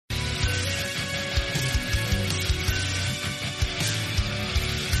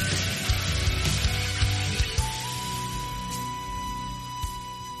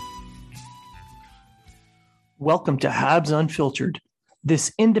Welcome to Habs Unfiltered.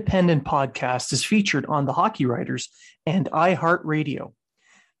 This independent podcast is featured on the Hockey Writers and iHeartRadio,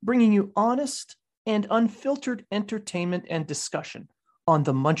 bringing you honest and unfiltered entertainment and discussion on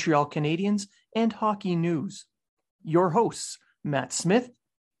the Montreal Canadiens and hockey news. Your hosts, Matt Smith,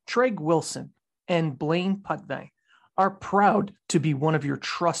 Treg Wilson, and Blaine Putney, are proud to be one of your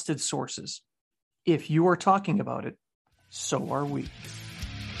trusted sources. If you are talking about it, so are we.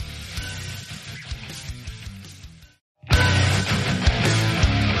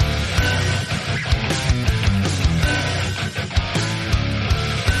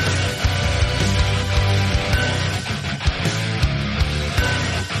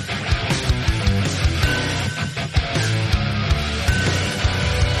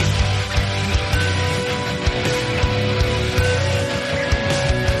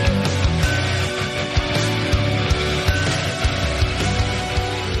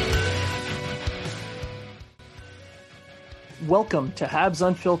 Welcome to Habs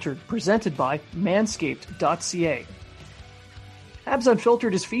Unfiltered, presented by Manscaped.ca. Habs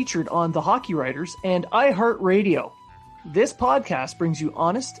Unfiltered is featured on the Hockey Writers and iHeartRadio. This podcast brings you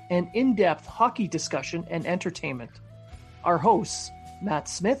honest and in-depth hockey discussion and entertainment. Our hosts, Matt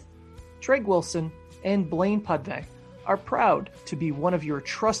Smith, Treg Wilson, and Blaine Putney, are proud to be one of your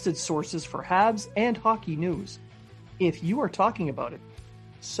trusted sources for Habs and hockey news. If you are talking about it,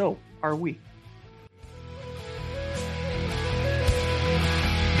 so are we.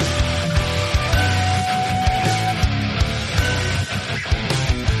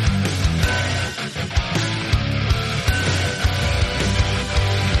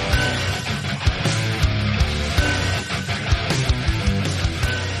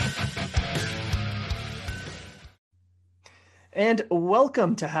 And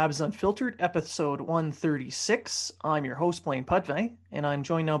welcome to Habs Unfiltered, episode 136. I'm your host, Blaine Putney, and I'm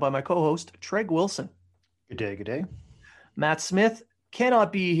joined now by my co-host, Treg Wilson. Good day, good day. Matt Smith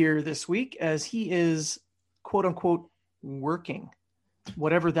cannot be here this week as he is, quote-unquote, working,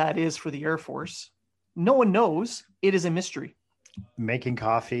 whatever that is for the Air Force. No one knows. It is a mystery. Making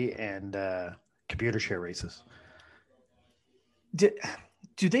coffee and computer share races. Do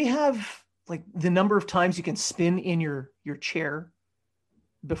they have like the number of times you can spin in your chair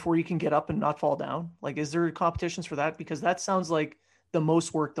before you can get up and not fall down? Like, is there competitions for that? Because that sounds like the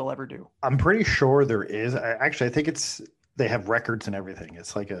most work they'll ever do. I'm pretty sure there is. I think they have records and everything.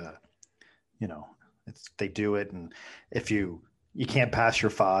 It's like they do it. And if you can't pass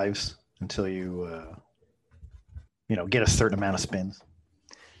your fives until you get a certain amount of spins.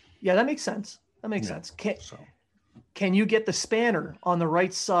 Yeah, that makes sense. Sense. Can you get the spanner on the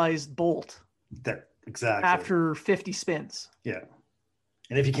right sized bolt? Exactly. After 50 spins. Yeah.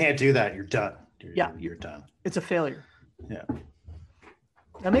 And if you can't do that, you're done. You're done. It's a failure. Yeah.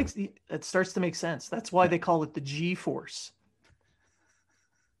 It starts to make sense. That's why they call it the G-force.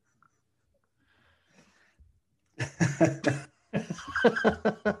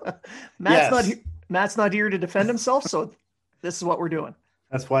 Matt's not here to defend himself, so this is what we're doing.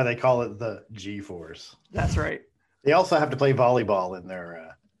 That's why they call it the G-force. That's right. They also have to play volleyball in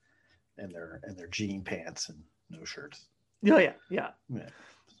their jean pants and no shirts. Yeah.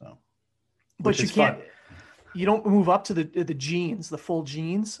 So, but you can't. Fun. You don't move up to the jeans, the full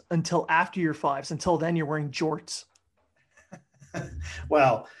jeans, until after your fives. Until then, you're wearing jorts.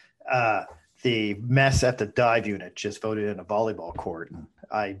 Well, the mess at the dive unit just voted in a volleyball court, and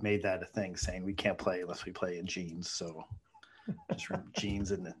I made that a thing, saying we can't play unless we play in jeans. So just jeans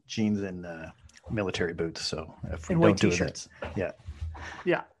and military boots. So if we don't do that,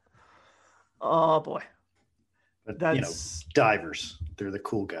 yeah. Oh boy, but divers, they're the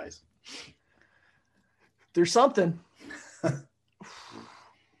cool guys. There's something.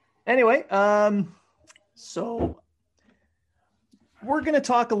 Anyway, so we're going to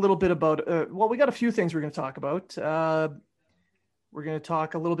talk a little bit about. We got a few things we're going to talk about. We're going to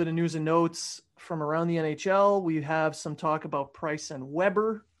talk a little bit of news and notes from around the NHL. We have some talk about Price and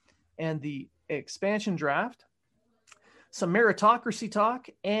Weber and the expansion draft, some meritocracy talk,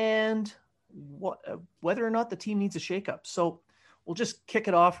 and whether or not the team needs a shakeup. So we'll just kick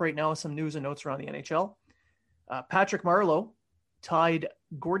it off right now with some news and notes around the NHL. Patrick Marleau tied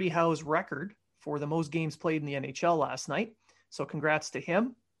Gordie Howe's record for the most games played in the NHL last night. So congrats to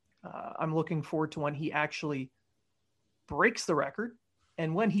him. I'm looking forward to when he actually breaks the record.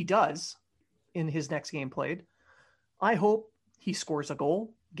 And when he does in his next game played, I hope he scores a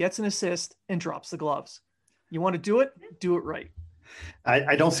goal, gets an assist, and drops the gloves. You want to do it right.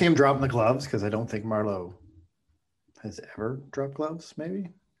 I don't see him dropping the gloves because I don't think Marleau has ever dropped gloves, maybe.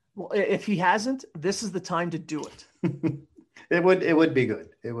 Well, if he hasn't, this is the time to do it. It would be good.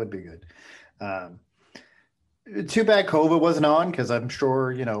 It would be good. Too bad COVID wasn't on, because I'm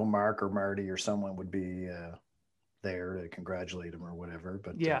sure, Mark or Marty or someone would be there to congratulate him or whatever.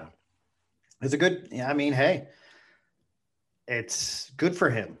 But Yeah. it's a good, I mean, hey, it's good for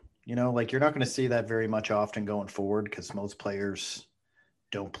him. Like, you're not going to see that very much often going forward, because most players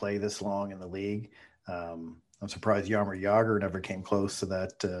don't play this long in the league. I'm surprised Jaromir Jagr never came close to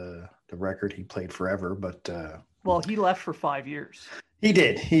that, the record. He played forever, but Well, he left for 5 years. he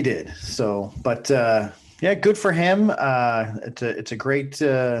did. So, but yeah, good for him. It's a great,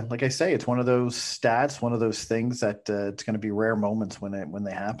 like I say, it's one of those stats, one of those things that it's going to be rare moments when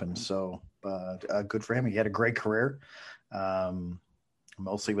they happen. So, good for him. He had a great career,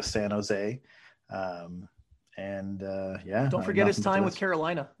 mostly with San Jose. And yeah, Don't forget his time with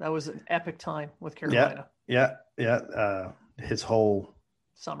Carolina. That was an epic time with Carolina. Yeah. His whole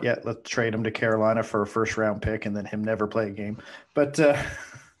summer. Yeah, let's trade him to Carolina for a first round pick and then him never play a game. But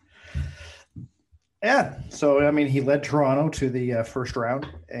yeah, so I mean, he led Toronto to the first round,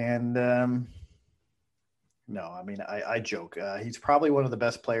 and no, I mean, I joke. He's probably one of the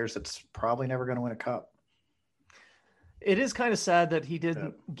best players that's probably never going to win a cup. It is kind of sad that he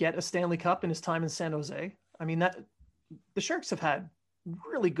didn't get a Stanley Cup in his time in San Jose. I mean, that the Sharks have had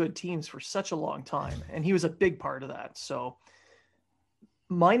really good teams for such a long time, and he was a big part of that. So,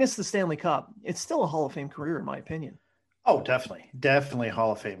 minus the Stanley Cup, it's still a Hall of Fame career, in my opinion. Oh, definitely a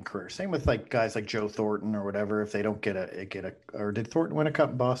Hall of Fame career. Same with like guys like Joe Thornton or whatever. If they don't get a, or did Thornton win a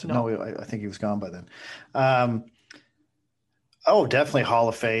cup in Boston? No, I think he was gone by then. Oh, definitely Hall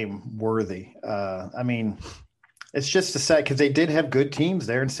of Fame worthy. I mean, it's just a sad, because they did have good teams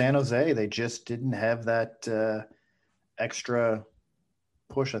there in San Jose. They just didn't have that extra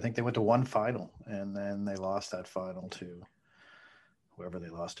push. I think they went to one final, and then they lost that final to whoever they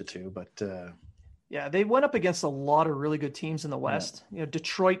lost it to. But yeah, they went up against a lot of really good teams in the West. Yeah.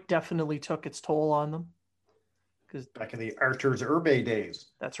 Detroit definitely took its toll on them. Because back in the Arturs Irbe days.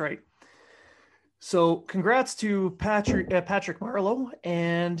 That's right. So congrats to Patrick Marleau,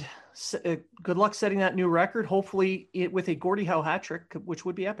 and good luck setting that new record. Hopefully with a Gordie Howe hat trick, which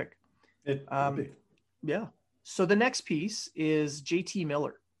would be epic. It would be. Yeah. So the next piece is JT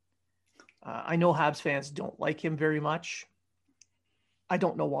Miller. I know Habs fans don't like him very much. I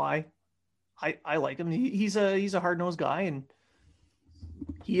don't know why. I like him. He's a hard-nosed guy, and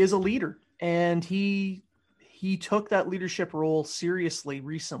he is a leader. And he took that leadership role seriously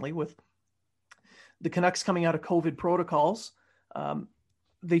recently with the Canucks coming out of COVID protocols.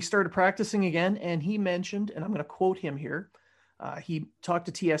 They started practicing again, and he mentioned, and I'm going to quote him here, he talked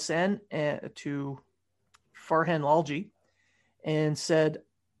to TSN, to Farhan Lalji, and said,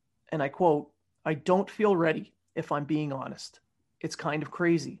 and I quote, "I don't feel ready, if I'm being honest. It's kind of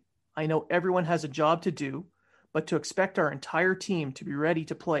crazy. I know everyone has a job to do, but to expect our entire team to be ready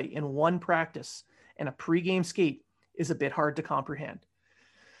to play in one practice and a pregame skate is a bit hard to comprehend."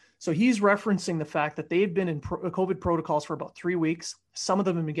 So he's referencing the fact that they've been in COVID protocols for about 3 weeks. Some of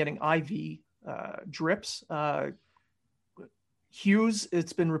them have been getting IV drips. Hughes,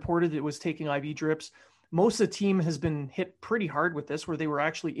 it's been reported it was taking IV drips. Most of the team has been hit pretty hard with this, where they were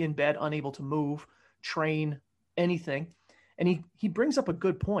actually in bed, unable to move, train, anything. And he brings up a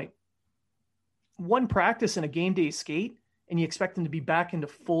good point. One practice and a game day skate, and you expect them to be back into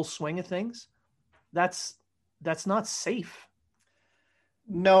full swing of things. That's not safe.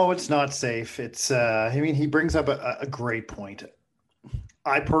 No, it's not safe. It's, I mean, he brings up a great point.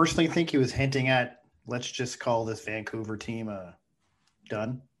 I personally think he was hinting at, let's just call this Vancouver team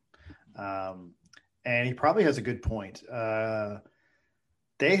done. And he probably has a good point.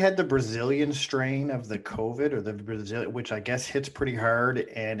 They had the Brazilian strain of the COVID, or the Brazilian, which I guess hits pretty hard,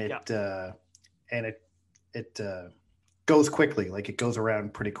 and it goes quickly. Like, it goes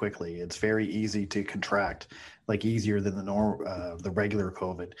around pretty quickly. It's very easy to contract, like easier than the regular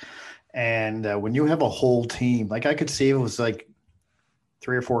COVID. And when you have a whole team, like, I could see it was like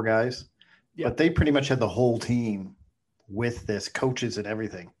 3 or 4 guys, but they pretty much had the whole team with this, coaches and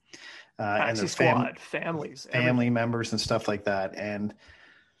everything. And their families, family members and stuff like that. And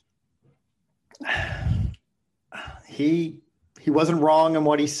he wasn't wrong in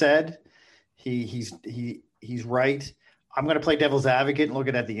what he said. He's right. I'm going to play devil's advocate and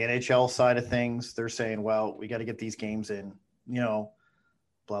looking at the NHL side of things. They're saying, well, we got to get these games in, blah,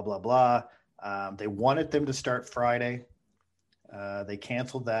 blah, blah. They wanted them to start Friday. They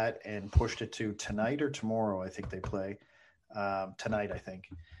canceled that and pushed it to tonight or tomorrow. I think they play tonight, I think.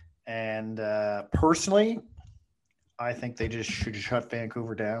 And personally, I think they just should shut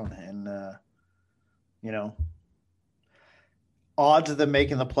Vancouver down. And, odds of them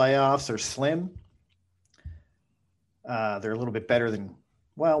making the playoffs are slim. They're a little bit better than,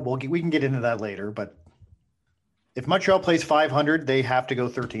 well, we can get into that later, but if Montreal plays 500, they have to go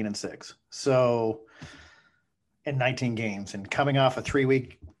 13-6. So in 19 games, and coming off a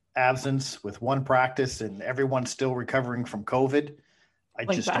 3-week absence with one practice and everyone's still recovering from COVID, I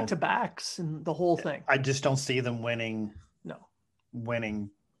Like just back don't to backs and the whole thing. I just don't see them winning No.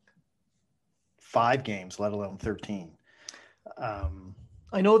 5 games, let alone 13.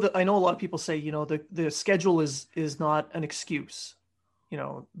 I know a lot of people say, the schedule is not an excuse,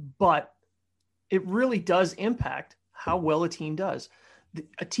 but it really does impact how well a team does.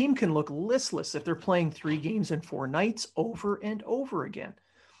 A team can look listless if they're playing 3 games in 4 nights over and over again.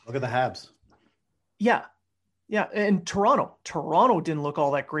 Look at the Habs. Yeah. Yeah. And Toronto didn't look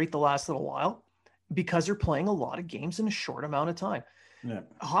all that great the last little while because they're playing a lot of games in a short amount of time. Yeah.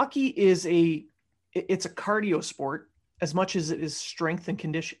 Hockey is it's a cardio sport as much as it is strength and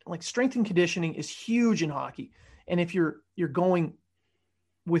condition. Like strength and conditioning is huge in hockey. And if you're going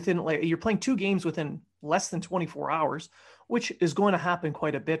within, like, you're playing 2 games within less than 24 hours, which is going to happen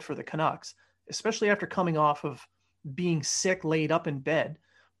quite a bit for the Canucks, especially after coming off of being sick, laid up in bed,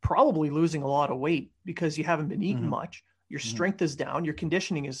 probably losing a lot of weight because you haven't been eating much. Your strength is down. Your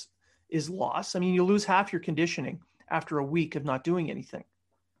conditioning is lost. I mean, you lose half your conditioning after a week of not doing anything.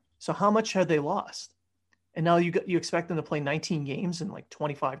 So how much have they lost? And now you expect them to play 19 games in like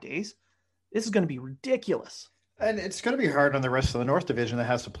 25 days. This is going to be ridiculous. And it's going to be hard on the rest of the North Division that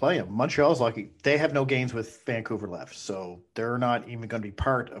has to play them. Montreal's lucky. They have no games with Vancouver left, so they're not even going to be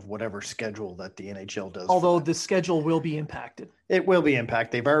part of whatever schedule that the NHL does. Although the schedule will be impacted. It will be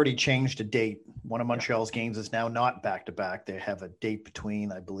impacted. They've already changed a date. One of Montreal's games is now not back-to-back. They have a date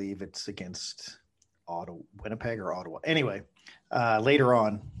between, I believe it's against Winnipeg or Ottawa. Anyway, later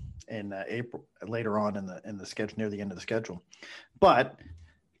on in April, later on in the schedule, near the end of the schedule. But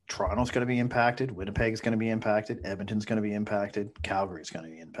Toronto's going to be impacted. Winnipeg's going to be impacted. Edmonton's going to be impacted. Calgary's going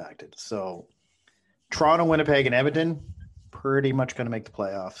to be impacted. So Toronto, Winnipeg, and Edmonton pretty much going to make the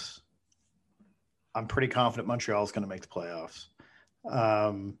playoffs. I'm pretty confident Montreal's going to make the playoffs.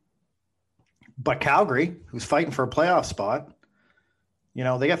 But Calgary, who's fighting for a playoff spot, they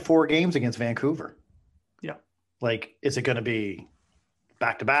got 4 games against Vancouver. Yeah. Like, is it going to be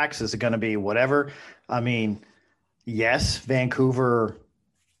back-to-backs? Is it going to be whatever? I mean, yes, Vancouver –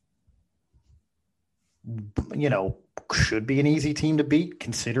 should be an easy team to beat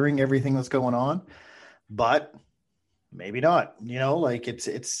considering everything that's going on, but maybe not.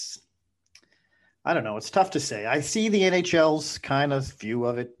 It's I don't know. It's tough to say. I see the NHL's kind of view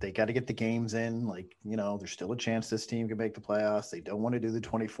of it. They got to get the games in. There's still a chance this team can make the playoffs. They don't want to do the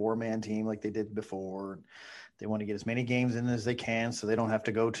 24-man team like they did before. They want to get as many games in as they can so they don't have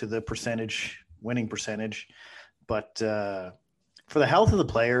to go to the winning percentage. But for the health of the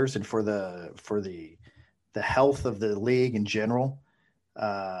players and for the health of the league in general,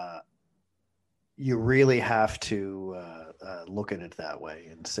 you really have to look at it that way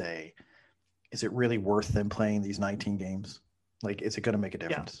and say, is it really worth them playing these 19 games? Like, is it going to make a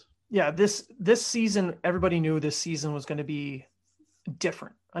difference? Yeah. This season, everybody knew this season was going to be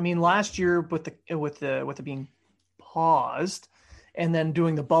different. I mean, last year with the being paused and then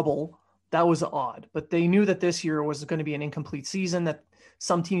doing the bubble, that was odd. But they knew that this year was going to be an incomplete season, that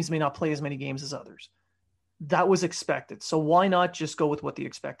some teams may not play as many games as others. That was expected. So why not just go with what the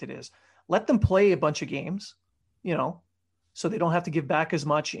expected is? Let them play a bunch of games, so they don't have to give back as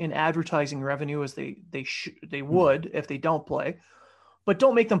much in advertising revenue as they would if they don't play. But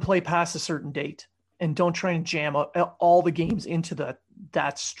don't make them play past a certain date, and don't try and jam all the games into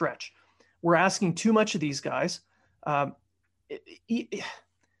that stretch. We're asking too much of these guys. The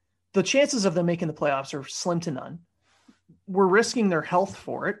chances of them making the playoffs are slim to none. We're risking their health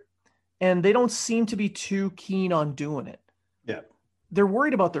for it. And they don't seem to be too keen on doing it. Yeah. They're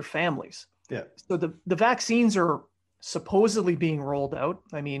worried about their families. Yeah. So the vaccines are supposedly being rolled out.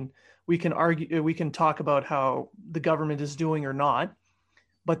 I mean, we can talk about how the government is doing or not,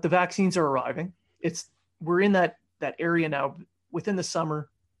 but the vaccines are arriving. We're in that area now within the summer.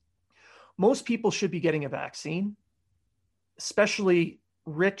 Most people should be getting a vaccine, especially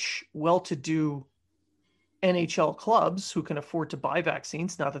rich, well-to-do NHL clubs who can afford to buy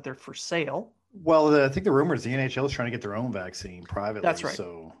vaccines now that they're for sale. Well, I think the rumor is the NHL is trying to get their own vaccine privately. That's right.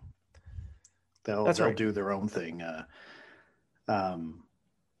 So they'll do their own thing. So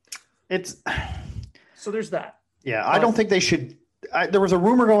there's that. Yeah, I don't think they should. There was a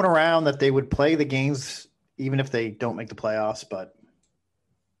rumor going around that they would play the games even if they don't make the playoffs, but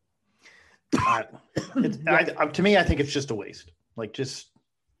to me, I think it's just a waste.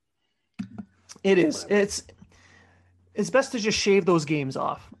 It is. It's best to just shave those games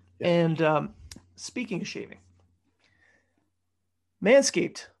off. Yeah. And speaking of shaving,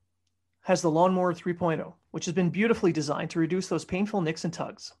 Manscaped has the Lawnmower 3.0, which has been beautifully designed to reduce those painful nicks and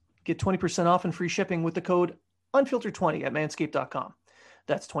tugs. Get 20% off and free shipping with the code unfiltered20 at manscaped.com.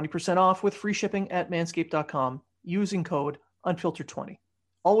 That's 20% off with free shipping at manscaped.com using code unfiltered20.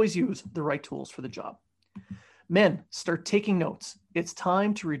 Always use the right tools for the job. Men, start taking notes. It's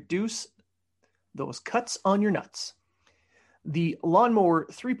time to reduce those cuts on your nuts. The Lawnmower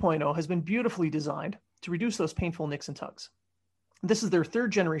 3.0 has been beautifully designed to reduce those painful nicks and tugs. This is their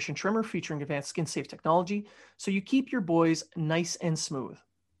third generation trimmer featuring advanced skin safe technology, so you keep your boys nice and smooth.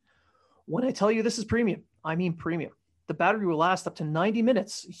 When I tell you this is premium, I mean premium. The battery will last up to 90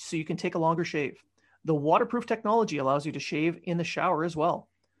 minutes, so you can take a longer shave. The waterproof technology allows you to shave in the shower as well.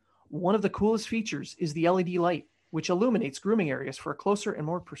 One of the coolest features is the LED light, which illuminates grooming areas for a closer and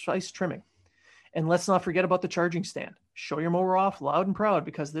more precise trimming. And let's not forget about the charging stand. Show your mower off loud and proud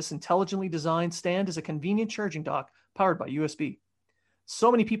because this intelligently designed stand is a convenient charging dock powered by USB.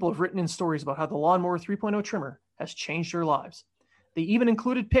 So many people have written in stories about how the Lawnmower 3.0 trimmer has changed their lives. They even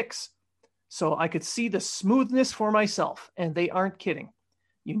included pics, so I could see the smoothness for myself, and they aren't kidding.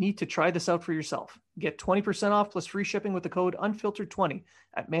 You need to try this out for yourself. Get 20% off plus free shipping with the code unfiltered20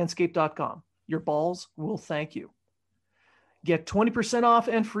 at manscaped.com. Your balls will thank you. Get 20% off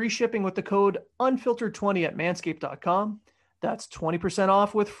and free shipping with the code unfiltered20 at manscaped.com. That's 20%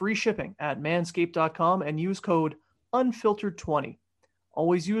 off with free shipping at manscaped.com and use code unfiltered20.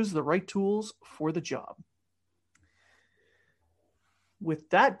 Always use the right tools for the job. With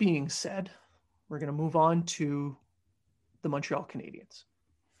that being said, we're going to move on to the Montreal Canadiens.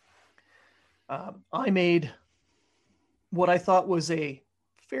 I made what I thought was a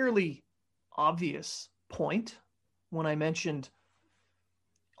fairly obvious point when I mentioned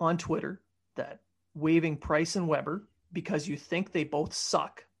on Twitter that waiving Price and Weber because you think they both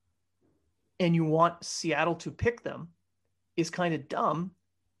suck and you want Seattle to pick them is kind of dumb,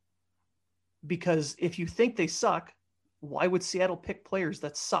 because if you think they suck, why would Seattle pick players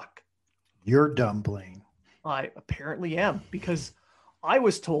that suck? You're dumb, Blaine. I apparently am, because I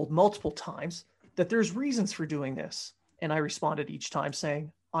was told multiple times that there's reasons for doing this. And I responded each time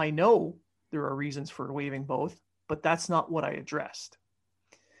saying, I know there are reasons for waiving both, but that's not what I addressed.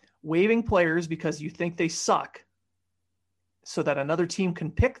 Waiving players because you think they suck so that another team can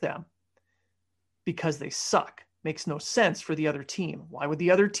pick them because they suck makes no sense for the other team. Why would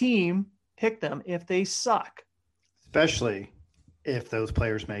the other team pick them if they suck? Especially if those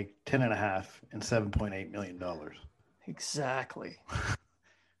players make $10.5 and $7.8 million. Exactly.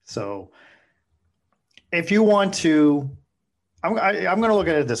 So if you want to, I'm going to look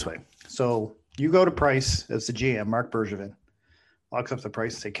at it this way. So you go to Price as the GM, Mark Bergevin, locks up the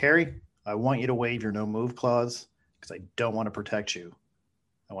Price and say, Carey, I want you to waive your no move clause because I don't want to protect you.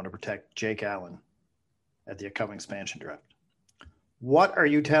 I want to protect Jake Allen at the upcoming expansion draft. What are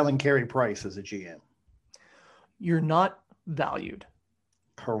you telling Carey Price as a GM? You're not valued.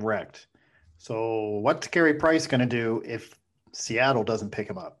 Correct. So what's Carey Price going to do if Seattle doesn't pick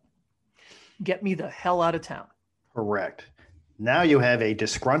him up? Get me the hell out of town. Correct. Now you have a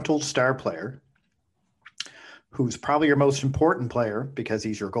disgruntled star player who's probably your most important player because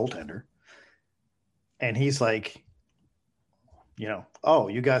he's your goaltender. And he's like, oh,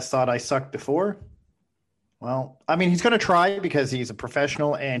 you guys thought I sucked before? Well, I mean, he's going to try because he's a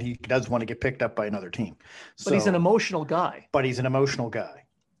professional and he does want to get picked up by another team. But he's an emotional guy.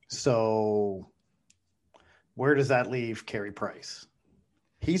 So where does that leave Carey Price?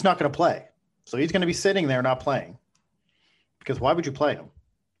 He's not going to play. So he's going to be sitting there not playing. Because why would you play him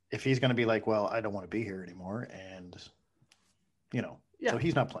if he's going to be like, well, I don't want to be here anymore. And, So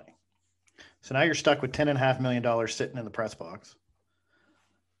he's not playing. So now you're stuck with $10.5 million sitting in the press box.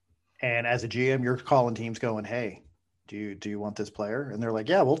 And as a GM, you're calling teams going, hey, do you want this player? And they're like,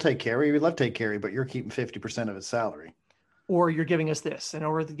 yeah, we'll take Carey. We'd love to take Carey, but you're keeping 50% of his salary. Or you're giving us this, and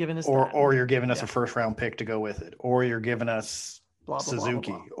or giving us that. Or you're giving us a first round pick to go with it. Or you're giving us blah, blah,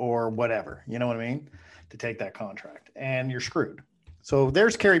 Suzuki blah, blah, blah. Or whatever. You know what I mean? To take that contract. And you're screwed. So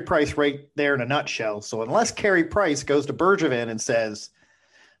there's Carey Price right there in a nutshell. So unless Carey Price goes to Bergevin and says,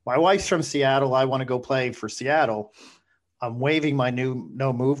 my wife's from Seattle, I want to go play for Seattle, I'm waiving my new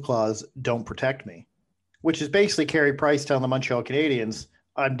no move clause, don't protect me, which is basically Carey Price telling the Montreal Canadiens,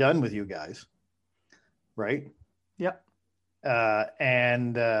 I'm done with you guys. Right? Yep.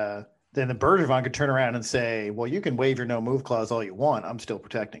 And then the Bergevin could turn around and say, well, you can waive your no move clause all you want. I'm still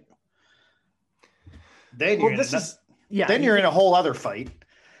protecting you. Then you're in a whole other fight.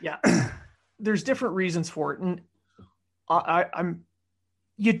 Yeah. There's different reasons for it. And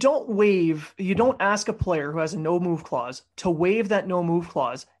you don't ask a player who has a no move clause to waive that no move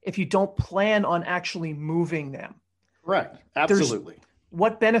clause if you don't plan on actually moving them. Correct. Absolutely.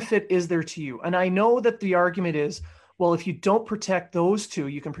 What benefit is there to you? And I know that the argument is, well, if you don't protect those two,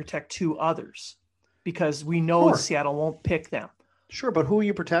 you can protect two others because we know Sure. Seattle won't pick them. Sure, but who are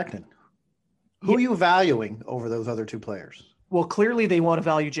you protecting? Who are you valuing over those other two players? Well, clearly they want to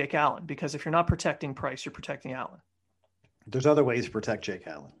value Jake Allen because if you're not protecting Price, you're protecting Allen. There's other ways to protect Jake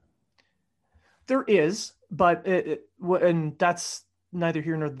Allen. There is, but and that's neither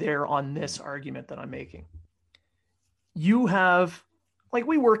here nor there on this argument that I'm making. You have, like,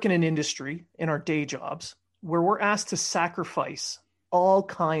 we work in an industry in our day jobs where we're asked to sacrifice all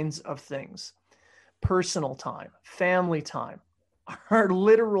kinds of things, personal time, family time, our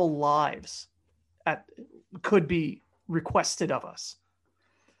literal lives could be requested of us.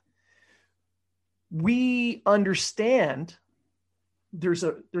 We understand there's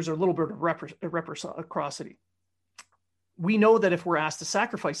a little bit of reciprocity. We know that if we're asked to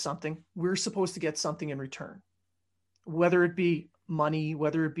sacrifice something, we're supposed to get something in return, whether it be money,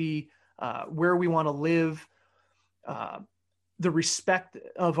 whether it be where we want to live, the respect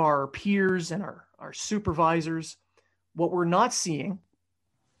of our peers and our supervisors. What we're not seeing,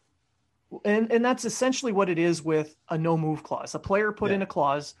 and that's essentially what it is with a no move clause. A player put in a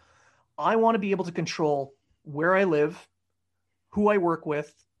clause, I want to be able to control where I live, who I work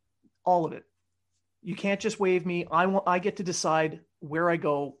with, all of it. You can't just waive me. I get to decide where I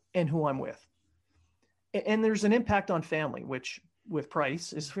go and who I'm with. And there's an impact on family, which with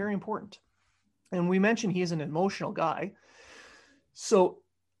Price is very important. And we mentioned he is an emotional guy. So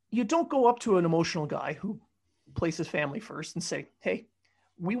you don't go up to an emotional guy who places family first and say, hey,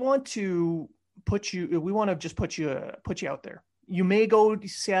 we want to just put you out there. You may go to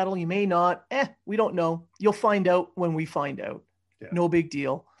Seattle, you may not. We don't know. You'll find out when we find out. Yeah. No big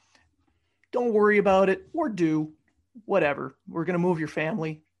deal. Don't worry about it, or do whatever. We're going to move your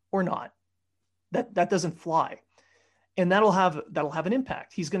family or not. That doesn't fly. And that'll have an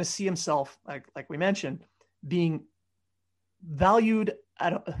impact. He's going to see himself, like we mentioned, being valued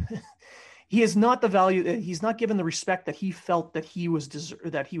he is not the value. He's not given the respect that he felt that he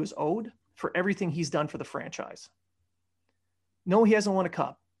was owed for everything he's done for the franchise. No, he hasn't won a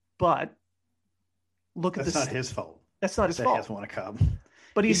cup, but look at this. That's not his fault. That's not his fault. He hasn't won a cup.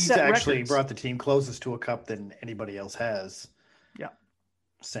 But he's set actually records. Brought the team closest to a cup than anybody else has. Yeah.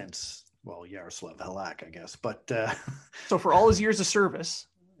 Since, Yaroslav Halak, I guess. But so for all his years of service,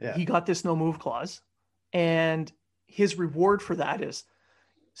 yeah, he got this no move clause, and his reward for that is,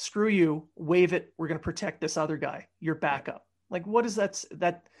 screw you, waive it. We're going to protect this other guy, your backup. Like, what is that?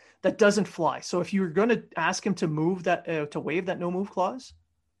 That doesn't fly. So if you're going to ask him to move that, to waive that no move clause,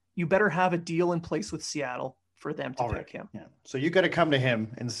 you better have a deal in place with Seattle for them to pick him. Yeah. So you got to come to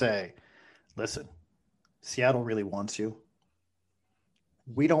him and say, listen, Seattle really wants you.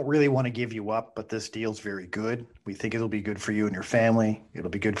 We don't really want to give you up, but this deal's very good. We think it'll be good for you and your family.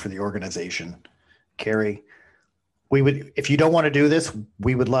 It'll be good for the organization. Carey, if you don't want to do this,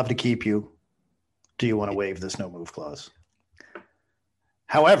 we would love to keep you. Do you want to waive this no move clause?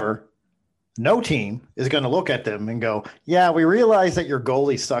 However, no team is going to look at them and go, yeah, we realize that your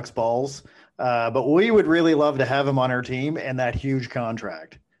goalie sucks balls, but we would really love to have him on our team and that huge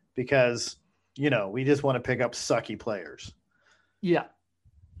contract because, we just want to pick up sucky players. Yeah.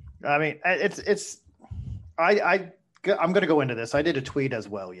 I mean, I'm going to go into this. I did a tweet as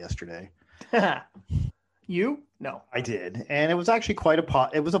well yesterday. You? No, I did. And it was actually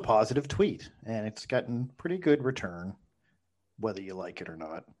it was a positive tweet, and it's gotten pretty good return, whether you like it or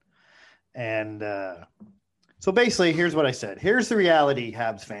not. And so basically, here's what I said. Here's the reality,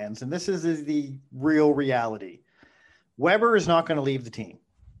 Habs fans, and this is the real reality. Weber is not going to leave the team.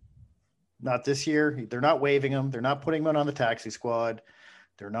 Not this year. They're not waiving him. They're not putting him on the taxi squad.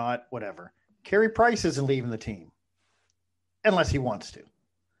 They're not whatever. Carey Price isn't leaving the team unless he wants to.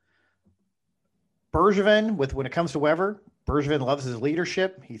 Bergevin, when it comes to Weber, Bergevin loves his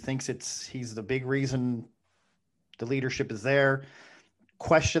leadership. He thinks he's the big reason the leadership is there.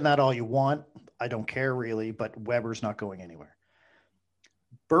 Question that all you want. I don't care really, but Weber's not going anywhere.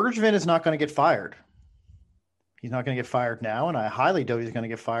 Bergevin is not going to get fired. He's not going to get fired now, and I highly doubt he's going to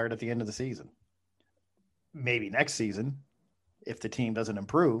get fired at the end of the season. Maybe next season if the team doesn't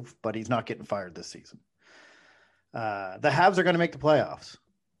improve, but he's not getting fired this season. The Habs are going to make the playoffs.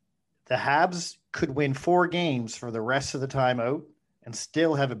 The Habs could win 4 games for the rest of the time out and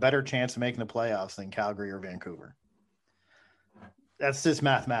still have a better chance of making the playoffs than Calgary or Vancouver. That's just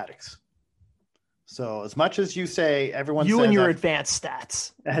mathematics. So as much as you say, everyone you says and your advanced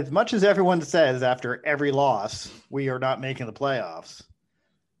stats, as much as everyone says after every loss, we are not making the playoffs.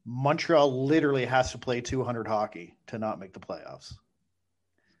 Montreal literally has to play 200 hockey to not make the playoffs.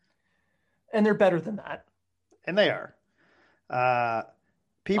 And they're better than that. And they are.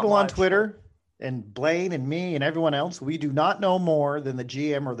 People on Twitter and Blaine and me and everyone else, we do not know more than the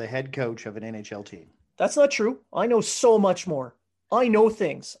GM or the head coach of an NHL team. That's not true. I know so much more. I know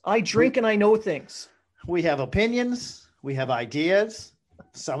things. I drink and I know things. We have opinions. We have ideas.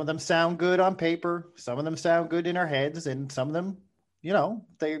 Some of them sound good on paper. Some of them sound good in our heads. And some of them,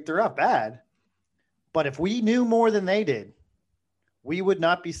 they're not bad. But if we knew more than they did, we would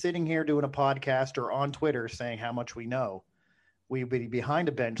not be sitting here doing a podcast or on Twitter saying how much we know. We would be behind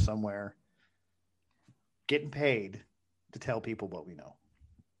a bench somewhere getting paid to tell people what we know.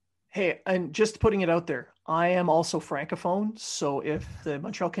 Hey, and just putting it out there, I am also Francophone. So if the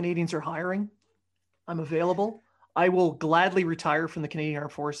Montreal Canadiens are hiring, I'm available. I will gladly retire from the Canadian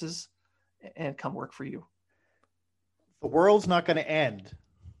Armed Forces and come work for you. The world's not going to end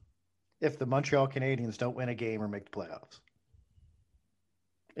if the Montreal Canadiens don't win a game or make the playoffs.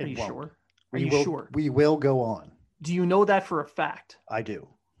 Are you sure? Are you sure? We will go on. Do you know that for a fact? I do.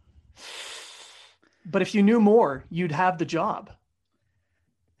 But if you knew more, you'd have the job.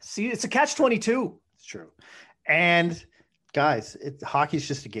 See, it's a catch-22. It's true. And guys, hockey's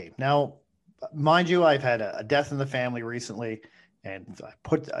just a game. Now, mind you, I've had a death in the family recently, and I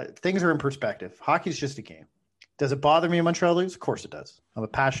put things are in perspective. Hockey's just a game. Does it bother me when Montreal lose? Of course it does. I'm a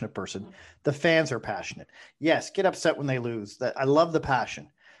passionate person. The fans are passionate. Yes, get upset when they lose. I love the passion.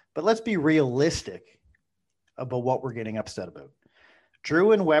 But let's be realistic about what we're getting upset about.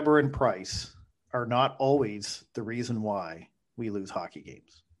 Drew and Weber and Price are not always the reason why we lose hockey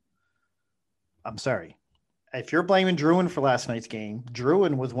games. I'm sorry. If you're blaming Drouin for last night's game,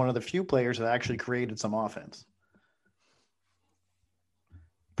 Drouin was one of the few players that actually created some offense.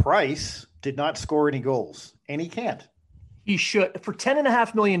 Price did not score any goals, and he can't. He should. For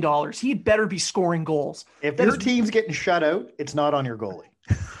 $10.5 million, he'd better be scoring goals. If your team's getting shut out, it's not on your goalie.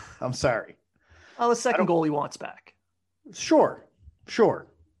 I'm sorry. Well, the second goal he wants back. Sure.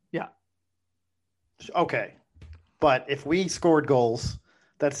 Yeah. Okay. But if we scored goals,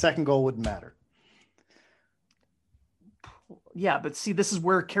 that second goal wouldn't matter. Yeah, but see, this is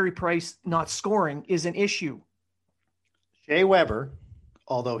where Carey Price not scoring is an issue. Shea Weber,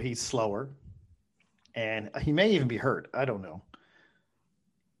 although he's slower, and he may even be hurt, I don't know.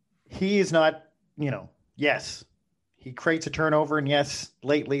 He is not, yes, he creates a turnover, and yes,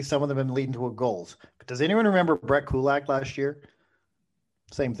 lately some of them have been leading to goals. But does anyone remember Brett Kulak last year?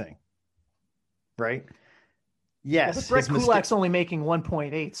 Same thing, right? Yes. Yeah, but Brett Kulak's only making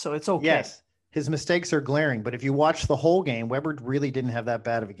 1.8, so it's okay. Yes. His mistakes are glaring, but if you watch the whole game, Weber really didn't have that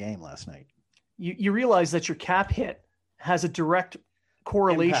bad of a game last night. You realize that your cap hit has a direct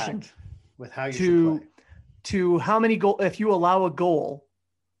correlation impact with how you should play. To how many goals. If you allow a goal,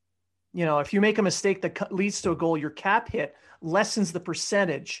 if you make a mistake that leads to a goal, your cap hit lessens the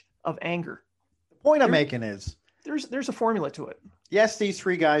percentage of anger. The point I'm making is there's a formula to it. Yes, these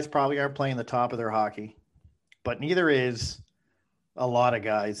three guys probably aren't playing the top of their hockey, but neither is a lot of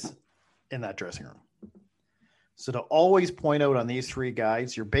guys in that dressing room. So to always point out on these three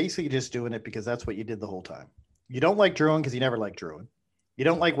guys, you're basically just doing it because that's what you did the whole time. You don't like Drouin because you never liked Drouin. You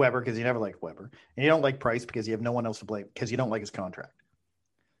don't like Weber because you never liked Weber. And you don't like Price because you have no one else to blame because you don't like his contract.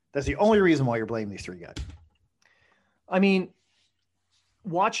 That's the only reason why you're blaming these three guys. I mean,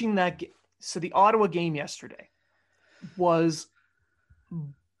 watching that, so the Ottawa game yesterday was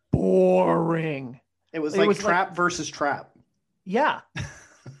boring. It was like trap versus trap. Yeah.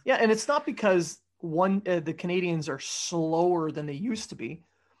 Yeah, and it's not because the Canadians are slower than they used to be.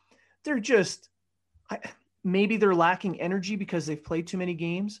 They're just maybe they're lacking energy because they've played too many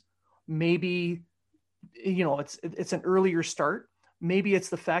games. Maybe it's an earlier start. Maybe it's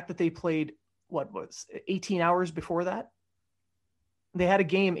the fact that they played 18 hours before that. They had a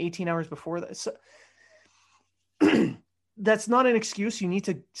game 18 hours before that. So that's not an excuse. You need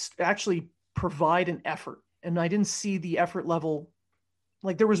to actually provide an effort, and I didn't see the effort level.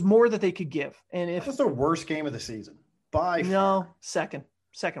 Like there was more that they could give. And if that's the worst game of the season by far. Second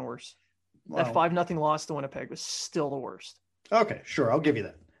worst. Wow. That 5-0 loss to Winnipeg was still the worst. Okay, sure. I'll give you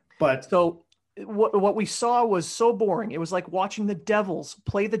that. But so what we saw was so boring. It was like watching the Devils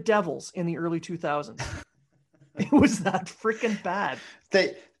play the Devils in the early 2000s. It was that freaking bad.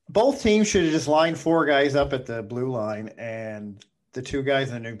 Both teams should have just lined four guys up at the blue line and the two guys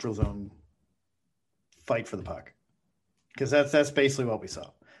in the neutral zone fight for the puck. Because that's basically what we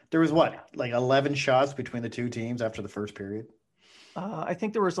saw. There was 11 shots between the two teams after the first period? I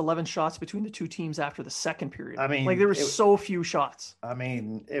think there was 11 shots between the two teams after the second period. I mean, there were so few shots. I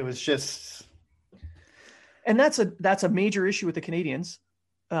mean, it was just, and that's a major issue with the Canadians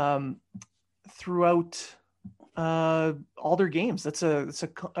throughout all their games. That's a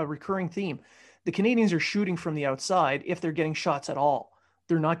recurring theme. The Canadians are shooting from the outside if they're getting shots at all.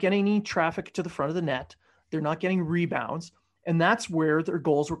 They're not getting any traffic to the front of the net. They're not getting rebounds. And that's where their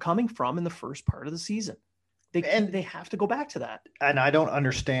goals were coming from in the first part of the season. They have to go back to that. And I don't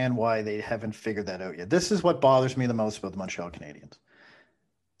understand why they haven't figured that out yet. This is what bothers me the most about the Montreal Canadiens.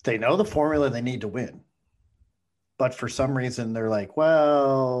 They know the formula they need to win. But for some reason, they're like,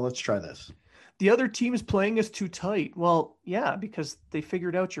 well, let's try this. The other team is playing us too tight. Well, yeah, because they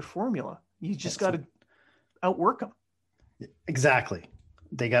figured out your formula. You just got to outwork them. Exactly.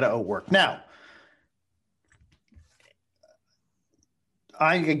 They got to outwork. Now,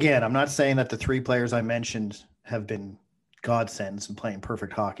 I'm not saying that the three players I mentioned have been godsends and playing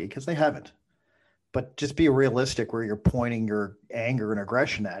perfect hockey, because they haven't. But just be realistic where you're pointing your anger and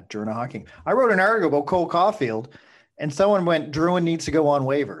aggression at during a hockey. I wrote an article about Cole Caulfield, and someone went, Drouin needs to go on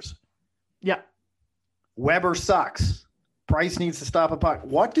waivers. Yeah. Weber sucks. Price needs to stop a puck.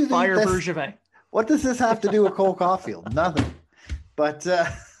 What do they fire Bergevin? What does this have to do with Cole Caulfield? Nothing. But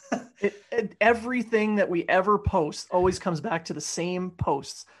everything that we ever post always comes back to the same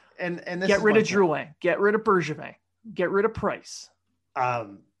posts. And this get rid of Drouin, get rid of Bergevin, get rid of Price.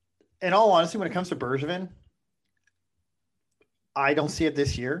 In all honesty, when it comes to Bergevin, I don't see it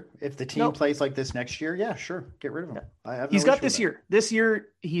this year. If the team plays like this next year, yeah, sure, get rid of him. Yeah. He's got this year. This year,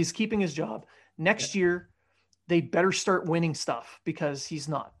 he's keeping his job. Next year, they better start winning stuff, because he's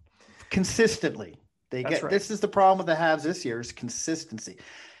not. Consistently. This is the problem with the Habs this year, is consistency.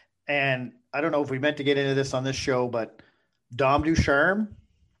 And I don't know if we meant to get into this on this show, but Dom Ducharme,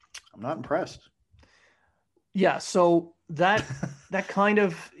 I'm not impressed. Yeah, so that kind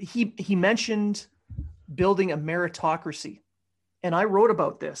of he mentioned building a meritocracy. And I wrote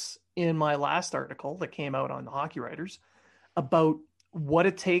about this in my last article that came out on the Hockey Writers about what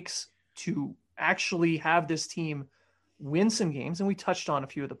it takes to actually have this team win some games. And we touched on a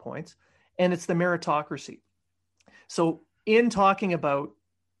few of the points, and it's the meritocracy. So in talking about,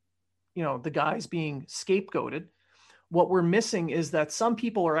 the guys being scapegoated, what we're missing is that some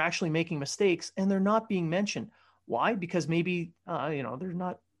people are actually making mistakes and they're not being mentioned. Why? Because maybe, they're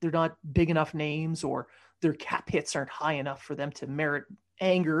not big enough names, or their cap hits aren't high enough for them to merit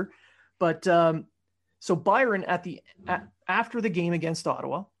anger. But so Byron after the game against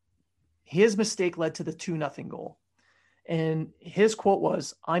Ottawa, his mistake led to the 2-0 goal. And his quote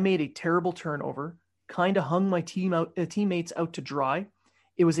was, "I made a terrible turnover, kind of hung my teammates out to dry.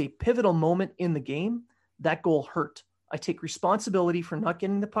 It was a pivotal moment in the game. That goal hurt. I take responsibility for not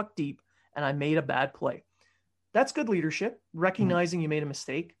getting the puck deep, and I made a bad play." That's good leadership, recognizing you made a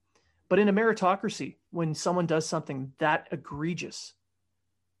mistake. But in a meritocracy, when someone does something that egregious,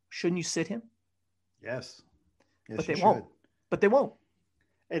 shouldn't you sit him? Yes. But they won't. But they won't.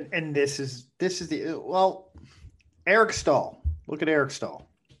 And this is Eric Stahl. Look at Eric Stahl.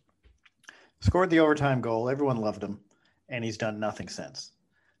 Scored the overtime goal. Everyone loved him, and he's done nothing since.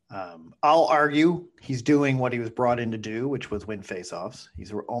 I'll argue he's doing what he was brought in to do, which was win faceoffs.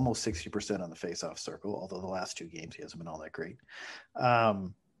 He's almost 60% on the faceoff circle, although the last 2 games he hasn't been all that great.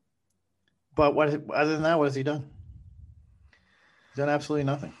 But other than that, what has he done? He's done absolutely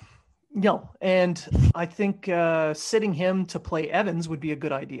nothing. No, and I think sitting him to play Evans would be a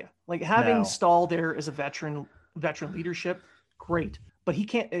good idea. Like having Stahl there as a veteran leadership, great. But he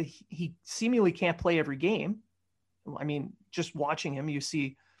can't. He seemingly can't play every game. I mean, just watching him, you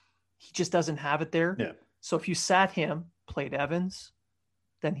see he just doesn't have it there. Yeah. So if you sat him, played Evans,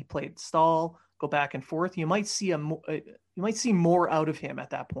 then he played Stahl, go back and forth, you might see more out of him at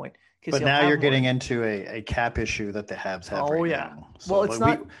that point. But now you're getting into a cap issue that the Habs have. Oh, yeah. Now. So, well, it's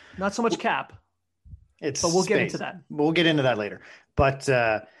not so much cap. But we'll get into that. We'll get into that later. But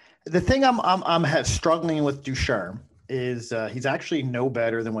the thing I'm struggling with Ducharme is he's actually no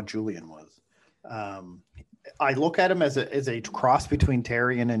better than what Julian was. I look at him as a cross between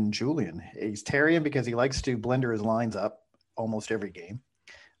Therrien and Julian. He's Therrien because he likes to blender his lines up almost every game,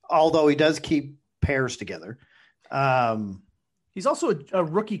 although he does keep pairs together. He's also a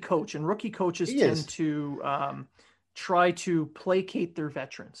rookie coach, and rookie coaches tend to try to placate their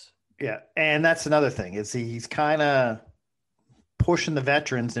veterans. Yeah, and that's another thing is he's kind of pushing the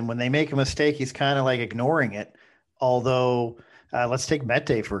veterans, and when they make a mistake, he's kind of like ignoring it. Although, let's take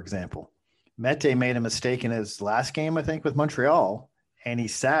Mete, for example. Mete made a mistake in his last game, I think, with Montreal, and he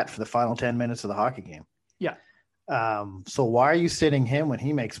sat for the final 10 minutes of the hockey game. Yeah. So why are you sitting him when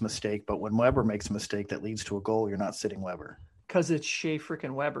he makes a mistake, but when Weber makes a mistake that leads to a goal, you're not sitting Weber? Because it's Shea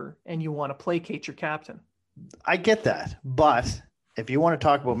freaking Weber, and you want to placate your captain. I get that, but if you want to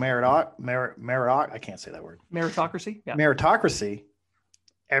talk about I can't say that word. Meritocracy? Yeah. Meritocracy,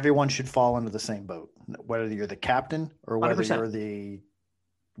 everyone should fall into the same boat, whether you're the captain or whether 100%. You're the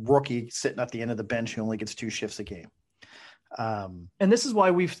rookie sitting at the end of the bench who only gets 2 shifts a game. And this is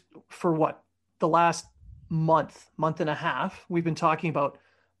why for the last month and a half, we've been talking about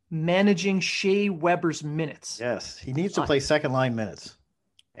managing Shea Weber's minutes. Yes, he needs to play second line minutes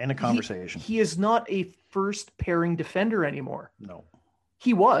in a conversation. He is not a first pairing defender anymore. No.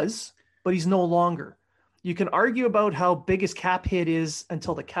 He was, but he's no longer. You can argue about how big his cap hit is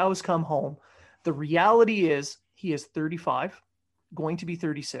until the cows come home. The reality is he is 35, going to be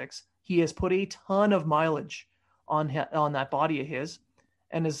 36. He has put a ton of mileage on that body of his.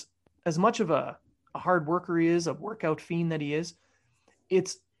 And as much of a hard worker he is, a workout fiend that he is,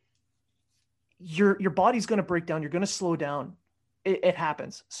 it's your body's going to break down. You're going to slow down. It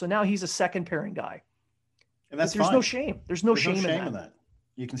happens. So now he's a second pairing guy. And there's no shame. There's no shame in that.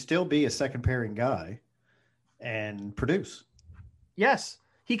 You can still be a second pairing guy and produce. Yes.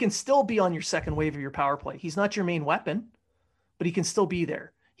 He can still be on your second wave of your power play. He's not your main weapon, but he can still be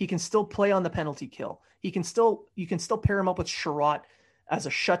there. He can still play on the penalty kill. You can still pair him up with Sherratt as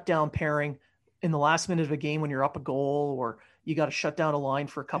a shutdown pairing in the last minute of a game when you're up a goal, or you got to shut down a line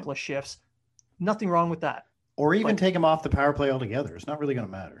for a couple of shifts. Nothing wrong with that. Or even take him off the power play altogether. It's not really going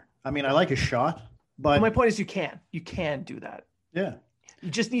to matter. I mean, I like his shot, but my point is you can do that. Yeah. You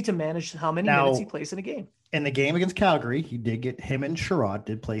just need to manage how many minutes he plays in a game. In the game against Calgary, him and Sherratt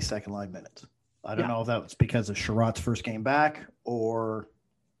did play second line minutes. I don't know if that was because of Sherratt's first game back or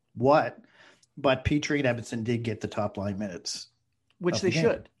what, but Petrie and Edmondson did get the top line minutes. Which they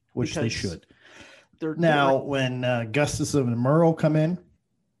should. Now, when Gustafsson and Merle come in,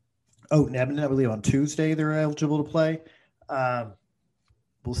 and Edmonton, I believe on Tuesday they're eligible to play.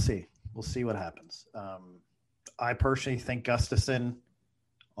 We'll see. We'll see what happens. I personally think Gustafsson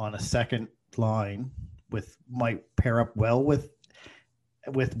on a second line might pair up well with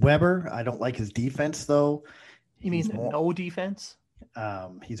Weber. I don't like his defense though. You mean no defense?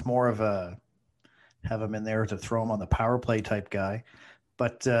 He's more of a have him in there to throw him on the power play type guy.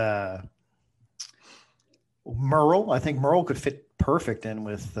 But I think Merle could fit perfect in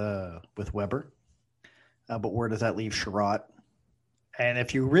with Weber. But where does that leave Sherratt? And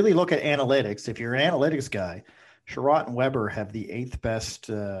if you really look at analytics, if you're an analytics guy, Sherratt and Weber have the 8th best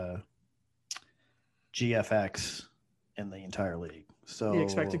GFX in the entire league. So the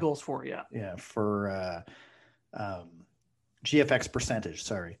expected goals for, for GFX percentage,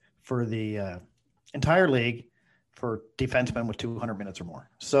 for the entire league for defensemen with 200 minutes or more.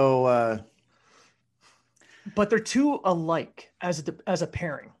 So, but they're two alike as a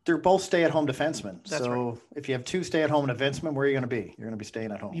pairing. They're both stay-at-home defensemen. That's right. If you have two stay-at-home defensemen, where are you going to be? You're going to be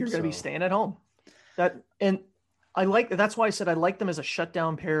staying at home. You're going to be staying at home. That's why I said I like them as a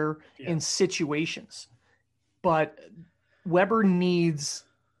shutdown pair in situations. But Weber needs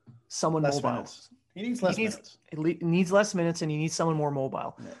someone less mobile. Minutes. He needs less minutes. He needs less minutes, and he needs someone more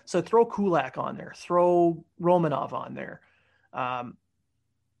mobile. Yeah. So throw Kulak on there. Throw Romanov on there.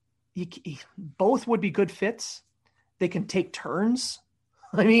 Both would be good fits. They can take turns.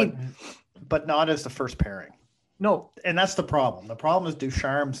 I mean, but not as the first pairing. No, and that's the problem. The problem is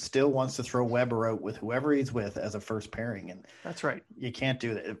Ducharme still wants to throw Weber out with whoever he's with as a first pairing, and that's right. You can't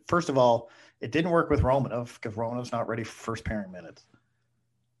do that. First of all, it didn't work with Romanov because Romanov's not ready for first pairing minutes.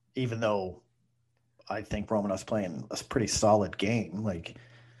 Even though I think Romanov's playing a pretty solid game, like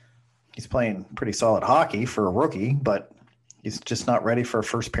he's playing pretty solid hockey for a rookie, but he's just not ready for a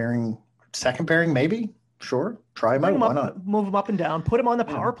first pairing, second pairing, maybe. Sure, try him out. Why not? Move him up and down. Put him on the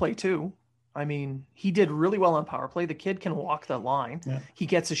power play too. I mean, he did really well on power play. The kid can walk the line. Yeah. He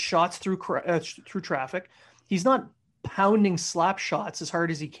gets his shots through traffic. He's not pounding slap shots as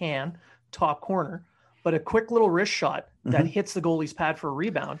hard as he can, top corner, but a quick little wrist shot that hits the goalie's pad for a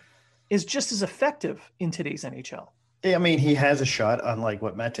rebound is just as effective in today's NHL. I mean, he has a shot unlike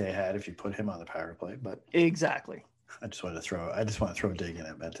what Mete had if you put him on the power play, but exactly. I just want to throw a dig in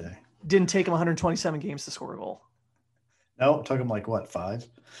at Mete. Didn't take him 127 games to score a goal. No, it took him 5?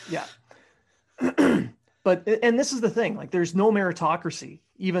 Yeah. And this is the thing, there's no meritocracy,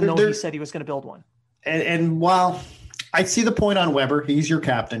 even though he said he was going to build one. And while I see the point on Weber, he's your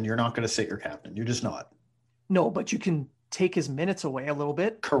captain. You're not going to sit your captain. You're just not. No, but you can take his minutes away a little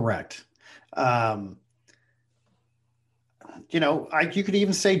bit. Correct. You could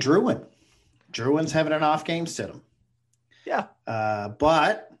even say Drouin. Drouin's having an off game, sit him. Yeah.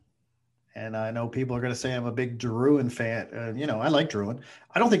 And I know people are going to say I'm a big Drouin fan. I like Drouin.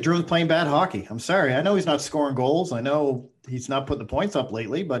 I don't think Drouin's playing bad hockey. I'm sorry. I know he's not scoring goals. I know he's not putting the points up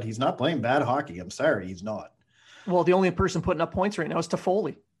lately, but he's not playing bad hockey. I'm sorry. He's not. Well, the only person putting up points right now is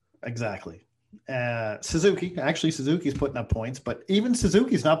Toffoli. Exactly. Suzuki's putting up points, but even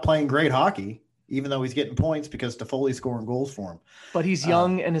Suzuki's not playing great hockey even though he's getting points because Toffoli's scoring goals for him. But he's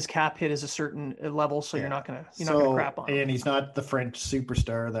young and his cap hit is a certain level, so you're not gonna crap on him. And he's not the French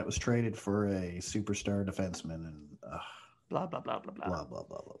superstar that was traded for a superstar defenseman and blah blah blah blah blah blah blah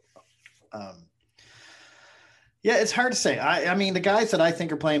blah blah. Yeah, it's hard to say. I mean, the guys that I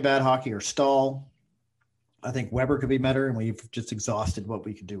think are playing bad hockey are Stahl. I think Weber could be better, and we've just exhausted what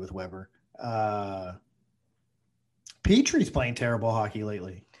we could do with Weber. Petry's playing terrible hockey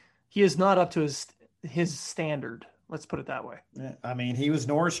lately. He is not up to his standard. Let's put it that way. Yeah, I mean, he was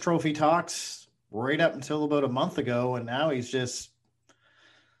Norris Trophy talks right up until about a month ago, and now he's just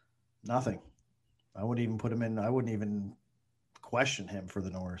nothing. I wouldn't even put him in. I wouldn't even question him for the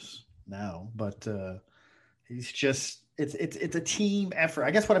Norris now, but he's just it's a team effort.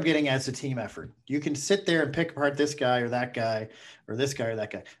 I guess what I'm getting at is a team effort. You can sit there and pick apart this guy or that guy or this guy or that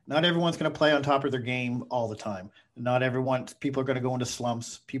guy. Not everyone's going to play on top of their game all the time. Not everyone. People are going to go into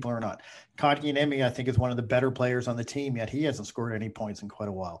slumps. People are not. Kotkaniemi, I think, is one of the better players on the team, yet he hasn't scored any points in quite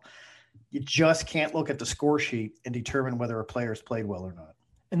a while. You just can't look at the score sheet and determine whether a player's played well or not.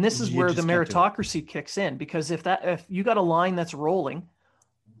 And this is where the meritocracy kicks in, because if you got a line that's rolling,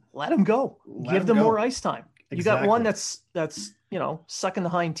 let them go. Give them more ice time. Exactly. You got one that's sucking the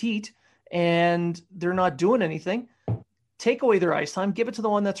hind teat and they're not doing anything. Take away their ice time, give it to the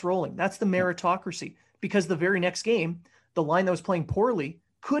one that's rolling. That's the meritocracy, because the very next game, the line that was playing poorly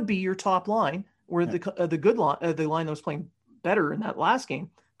could be your top line, where the good line, the line that was playing better in that last game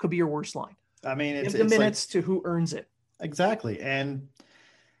could be your worst line. I mean, it's the minutes to who earns it. Exactly. And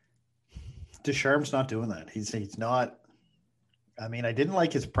Ducharme's not doing that. He's not. I mean, I didn't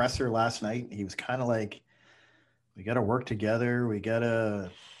like his presser last night. He was kind of like, we got to work together. We got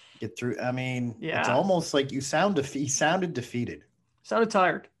to get through. I mean, It's almost like he sounded defeated. Sounded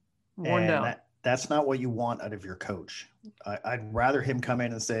tired, worn down. That's not what you want out of your coach. I'd rather him come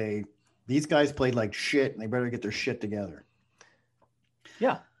in and say, these guys played like shit and they better get their shit together.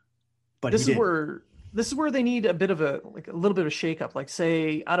 Yeah. But this is where they need a little bit of a shakeup. Like,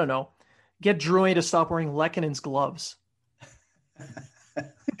 say, I don't know, get Drouin to stop wearing Lekkonen's gloves.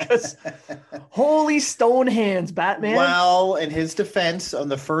 Because holy stone hands, Batman. Well, in his defense, on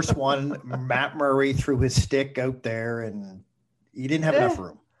the first one, Matt Murray threw his stick out there and he didn't have enough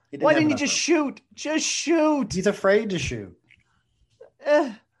room. Why didn't he just shoot? Just shoot. He's afraid to shoot.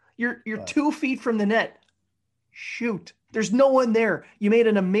 You're 2 feet from the net. Shoot. There's no one there. You made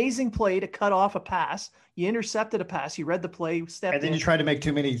an amazing play to cut off a pass. You intercepted a pass. You read the play, stepped in. And then you tried to make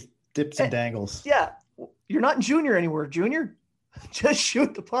too many dips and dangles. Yeah. You're not in junior anywhere, Junior. Just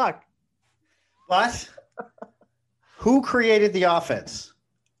shoot the puck. But who created the offense?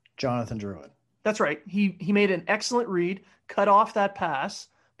 Jonathan Drouin. That's right. He made an excellent read, cut off that pass,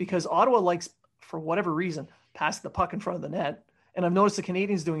 because Ottawa likes, for whatever reason, pass the puck in front of the net. And I've noticed the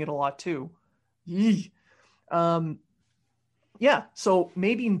Canadians doing it a lot too. Yee. Yeah, so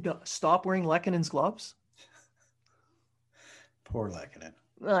maybe stop wearing Lekkonen's gloves. Poor Lekkonen.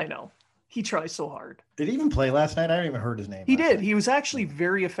 I know. He tries so hard. Did he even play last night? I haven't even heard his name. He did. Night. He was actually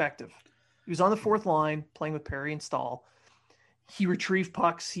very effective. He was on the fourth line playing with Perry and Stahl. He retrieved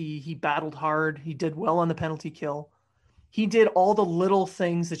pucks. He battled hard. He did well on the penalty kill. He did all the little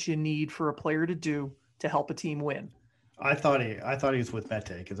things that you need for a player to do to help a team win. I thought he was with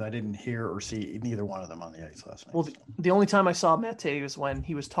Mete because I didn't hear or see neither one of them on the ice last night. Well, the only time I saw Mete was when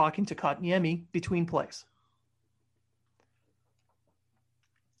he was talking to Kotkaniemi between plays.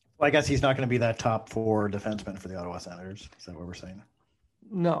 Well, I guess he's not going to be that top 4 defenseman for the Ottawa Senators. Is that what we're saying?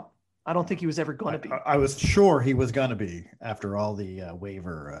 No, I don't think he was ever going to be. I was sure he was going to be after all the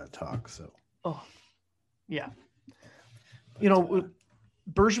waiver talk. So. Oh, yeah. But,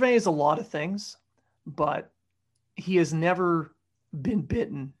 Bergevin is a lot of things, but he has never been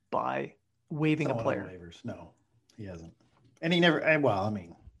bitten by waiving a player. Waivers. No, he hasn't. And he never, well, I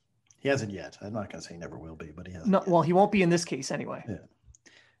mean, he hasn't yet. I'm not going to say he never will be, but he hasn't. No, well, he won't be in this case anyway.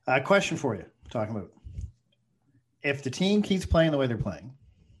 Yeah. Question for you, talking about if the team keeps playing the way they're playing,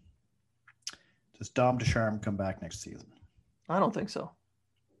 does Dom Ducharme come back next season? I don't think so.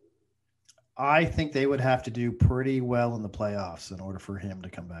 I think they would have to do pretty well in the playoffs in order for him to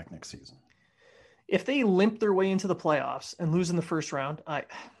come back next season. If they limp their way into the playoffs and lose in the first round,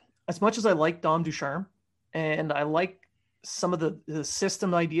 as much as I like Dom Ducharme and I like some of the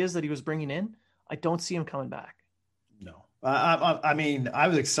system ideas that he was bringing in, I don't see him coming back. No. I mean, I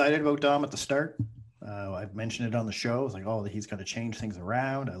was excited about Dom at the start. I've mentioned it on the show. I was like, oh, he's going to change things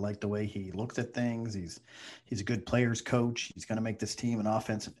around. I like the way he looks at things. He's a good players coach. He's going to make this team an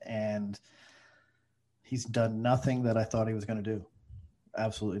offensive, and he's done nothing that I thought he was going to do.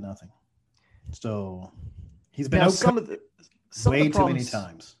 Absolutely nothing. So he's been now, way too many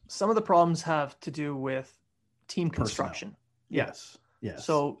times. Some of the problems have to do with team Personnel. construction. Yes.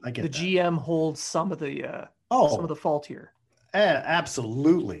 So I get the that. GM holds some of the fault here.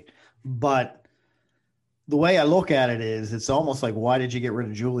 Absolutely. But the way I look at it is, it's almost like, why did you get rid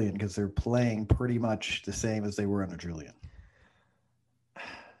of Julian? Because they're playing pretty much the same as they were under Julian.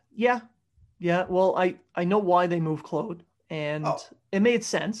 Yeah. Well, I know why they moved Claude, and it made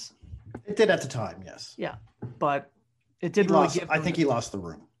sense. It did at the time, yes. Yeah, but it didn't really give. I think he lost the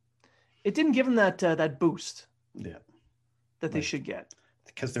room. It didn't give them that boost. Yeah. That they should get.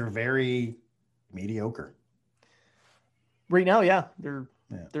 Because they're very mediocre. Right now, yeah, they're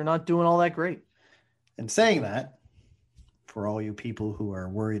not doing all that great. And saying that, for all you people who are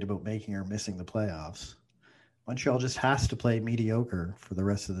worried about making or missing the playoffs, Montreal just has to play mediocre for the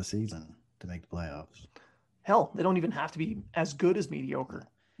rest of the season to make the playoffs. Hell, they don't even have to be as good as mediocre.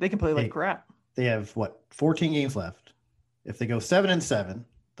 They can play like crap. They have 14 games left. If they go 7-7,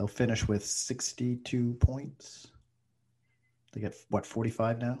 they'll finish with 62 points. They get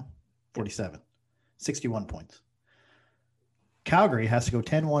 45 now? 47. 61 points. Calgary has to go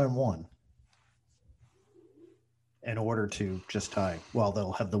 10-1-1 in order to just tie. Well,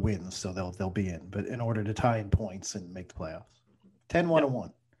 they'll have the wins, so they'll be in. But in order to tie in points and make the playoffs,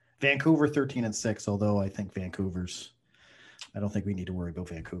 10-1-1. Vancouver 13-6. Although I think I don't think we need to worry about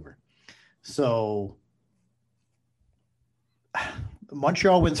Vancouver. So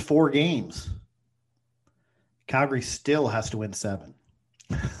Montreal wins 4 games. Calgary still has to win 7.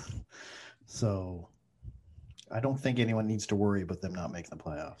 So I don't think anyone needs to worry about them not making the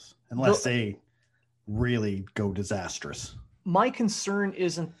playoffs unless they really go disastrous. My concern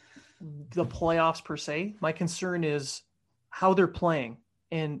isn't the playoffs per se. My concern is how they're playing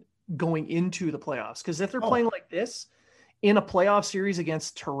and going into the playoffs. Because if they're playing like this in a playoff series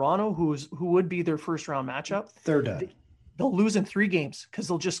against Toronto, who would be their first round matchup, they're done. They'll lose in 3 games because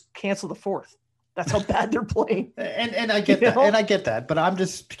they'll just cancel the 4th. That's how bad they're playing. And I get that. And I get that. But I'm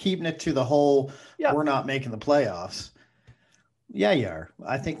just keeping it to the whole, we're not making the playoffs. Yeah, you are.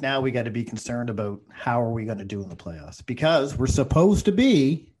 I think now we got to be concerned about how are we going to do in the playoffs, because we're supposed to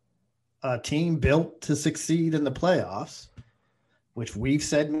be a team built to succeed in the playoffs, which we've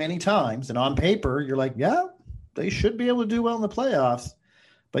said many times. And on paper, you're like, yeah, they should be able to do well in the playoffs.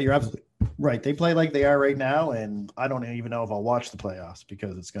 But you're absolutely right. They play like they are right now. And I don't even know if I'll watch the playoffs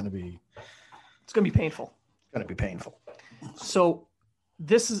because it's going to be painful. It's going to be painful. So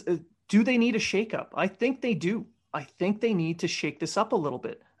this is, do they need a shakeup? I think they do. I think they need to shake this up a little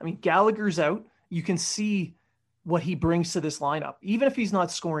bit. I mean, Gallagher's out. You can see what he brings to this lineup. Even if he's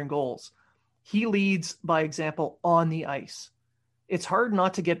not scoring goals, he leads by example on the ice. It's hard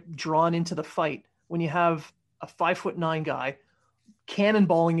not to get drawn into the fight when you have a 5'9" guy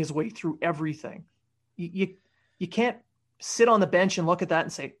cannonballing his way through everything. You can't sit on the bench and look at that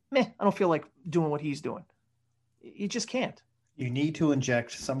and say, meh, I don't feel like doing what he's doing. You just can't. You need to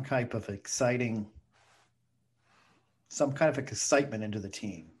inject some kind of excitement into the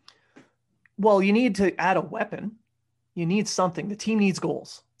team. Well, you need to add a weapon. You need something. The team needs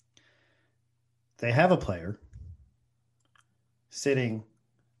goals. They have a player sitting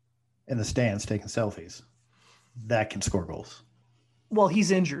in the stands taking selfies that can score goals. Well,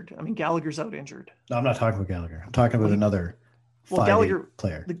 he's injured. I mean, Gallagher's out injured. No, I'm not talking about Gallagher. I'm talking about another player.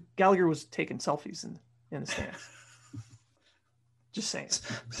 Gallagher was taking selfies in the stands. Just saying.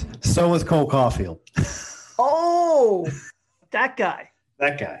 So was Cole Caulfield. Oh, that guy.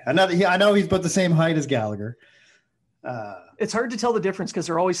 That guy. I know he's about the same height as Gallagher. It's hard to tell the difference because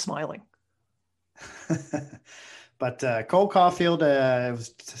they're always smiling. But Cole Caulfield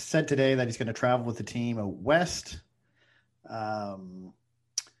was said today that he's going to travel with the team out west. I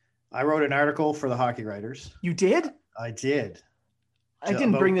wrote an article for the Hockey Writers. You did? I did. I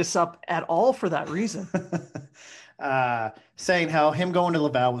didn't bring this up at all for that reason. Saying how him going to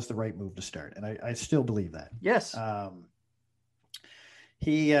Laval was the right move to start. And I still believe that. Yes.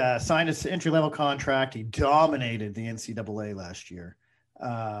 He signed his entry-level contract. He dominated the NCAA last year,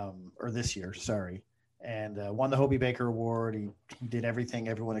 or this year, sorry, and won the Hobey Baker Award. He did everything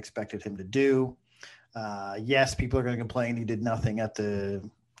everyone expected him to do. Yes, people are going to complain he did nothing at the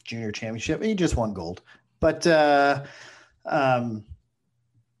junior championship. He just won gold. But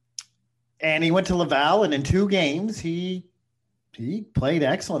and he went to Laval, and in 2 games, he played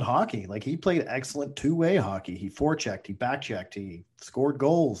excellent hockey. Like, he played excellent two-way hockey. He forechecked, he backchecked, he scored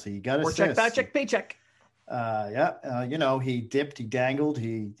goals, he got assists. Forecheck, backcheck, paycheck. He dipped, he dangled,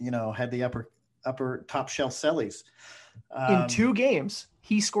 he had the upper top shelf sellies. In 2 games,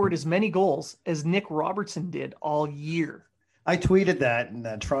 he scored as many goals as Nick Robertson did all year. I tweeted that,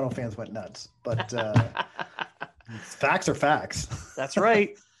 and Toronto fans went nuts. But Facts are facts. That's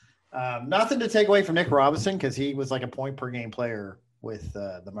right. Nothing to take away from Nick Robinson because he was like a point per game player with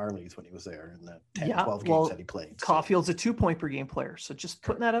the Marlies when he was there in the 10, 12 games that he played. Caulfield's a 2 point per game player. So just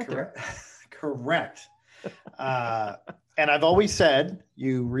putting that out there. Correct. And I've always said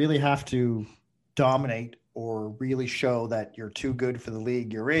you really have to dominate or really show that you're too good for the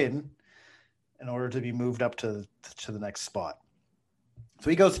league you're in order to be moved up to the next spot. So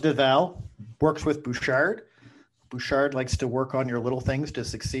he goes to Deval, works with Bouchard. Bouchard likes to work on your little things to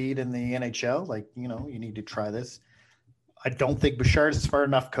succeed in the NHL. Like, you need to try this. I don't think Bouchard's a smart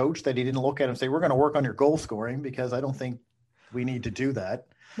enough coach that he didn't look at him and say, we're going to work on your goal scoring, because I don't think we need to do that.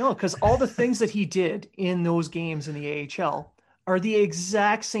 No, because all the things that he did in those games in the AHL are the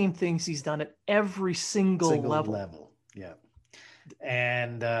exact same things he's done at every single level. Yeah.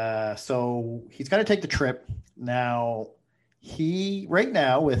 And so he's got to take the trip. Now, right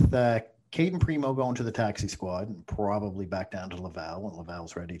now with Caden Primo going to the taxi squad and probably back down to Laval when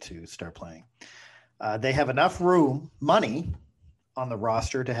Laval's ready to start playing, they have enough money on the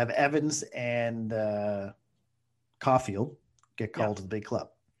roster to have Evans and Caulfield get called to the big club.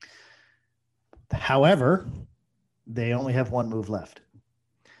 However, they only have one move left.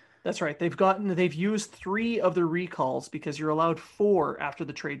 That's right. They've used 3 of the recalls because you're allowed 4 after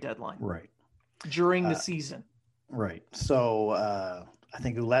the trade deadline. Right. During the season. Right. So I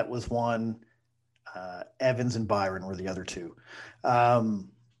think Ouellette was one. Evans and Byron were the other 2.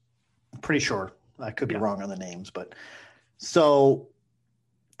 Pretty sure. I could be wrong on the names, but so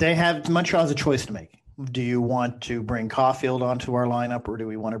Montreal has a choice to make. Do you want to bring Caulfield onto our lineup, or do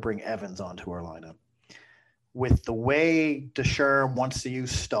we want to bring Evans onto our lineup? With the way Ducharme wants to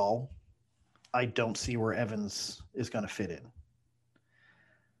use Stahl, I don't see where Evans is going to fit in.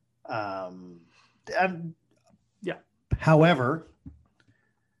 However,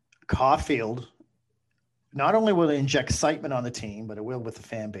 Caulfield, not only will it inject excitement on the team, but it will with the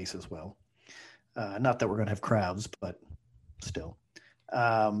fan base as well. Not that we're going to have crowds, but still.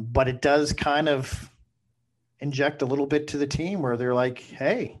 But it does kind of inject a little bit to the team where they're like,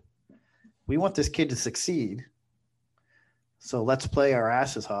 hey, we want this kid to succeed. So let's play our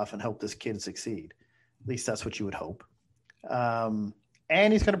asses off and help this kid succeed. At least that's what you would hope. And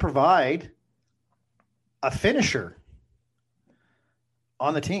he's going to provide a finisher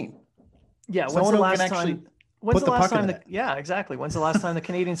on the team. Yeah. When's the last time? Yeah, exactly. When's the last time the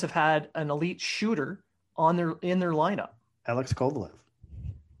Canadians have had an elite shooter in their lineup? Alex Kovalev.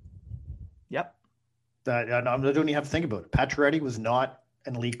 Yep. I don't even have to think about it. Pacioretty was not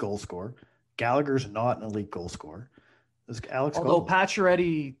an elite goal scorer. Gallagher's not an elite goal scorer. Although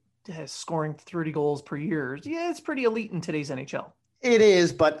Pacioretty has scoring 30 goals per year, it's pretty elite in today's NHL. It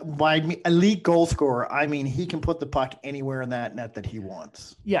is, but by elite goal scorer, I mean he can put the puck anywhere in that net that he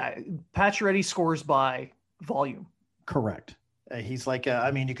wants. Yeah, Pacioretty scores by volume. Correct. He's like,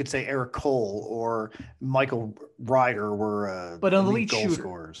 you could say Eric Cole or Michael Ryder were but an elite goal shooter.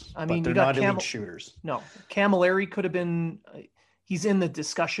 Scorers. But they're not elite shooters. No, Camilleri could have been. He's in the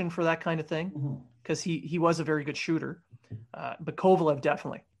discussion for that kind of thing because he was a very good shooter. But Kovalev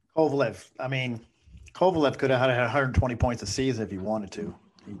definitely. Kovalev could have had 120 points a season if he wanted to.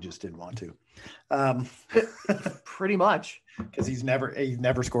 He just didn't want to. Pretty much. Because he's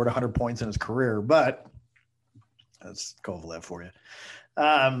never scored 100 points in his career, but that's Kovalev for you.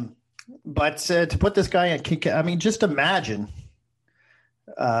 But to put this guy in, just imagine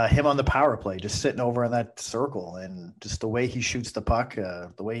him on the power play, just sitting over in that circle, and just the way he shoots the puck,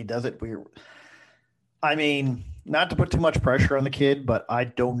 the way he does it. Not to put too much pressure on the kid, but I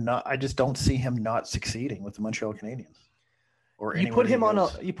just don't see him not succeeding with the Montreal Canadiens. Or you put him on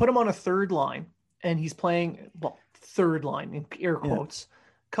a third line, and he's playing third line in air quotes.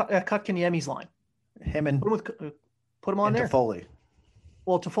 Yeah. Kotkaniemi's line. Put him on there. Toffoli.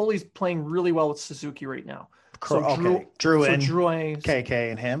 Well, Toffoli's playing really well with Suzuki right now. Drew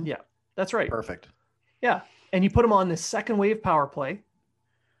KK and him. Yeah, that's right. Perfect. Yeah, and you put him on the second wave power play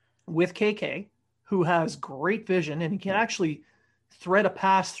with KK, who has great vision and he can actually thread a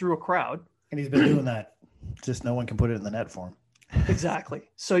pass through a crowd. And he's been doing that. Just no one can put it in the net for him. Exactly.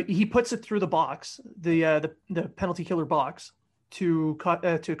 So he puts it through the box, the penalty killer box, to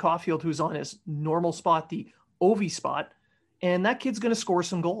Caulfield, who's on his normal spot, the Ovi spot, and that kid's going to score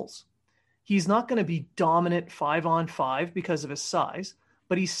some goals. He's not going to be dominant 5-on-5 because of his size,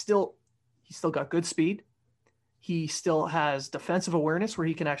 but he's still got good speed. He still has defensive awareness where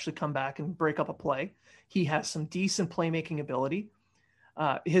he can actually come back and break up a play. He has some decent playmaking ability.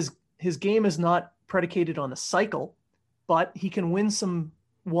 His game is not predicated on the cycle, but he can win some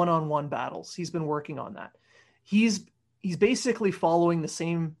one-on-one battles. He's been working on that. He's basically following the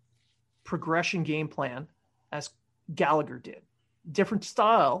same progression game plan as Gallagher did. Different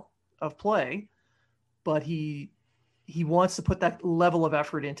style of play, but he wants to put that level of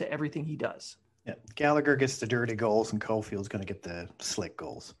effort into everything he does. Yeah, Gallagher gets the dirty goals, and Cofield's going to get the slick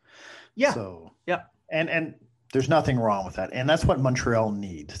goals. Yeah. So yeah, and there's nothing wrong with that, and that's what Montreal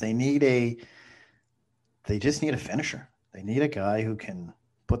needs. They just need a finisher. They need a guy who can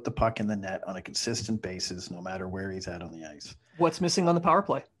put the puck in the net on a consistent basis, no matter where he's at on the ice. What's missing on the power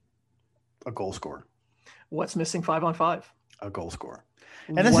play? A goal scorer. What's missing 5-on-5? A goal scorer.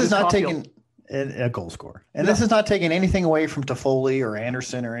 And this is not taking a goal scorer. And Yeah. this is not taking anything away from Toffoli or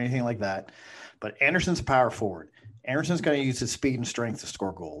Anderson or anything like that. But Anderson's a power forward. Anderson's going to use his speed and strength to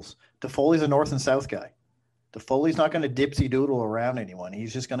score goals. Toffoli's a north and south guy. Toffoli's not going to dipsy doodle around anyone.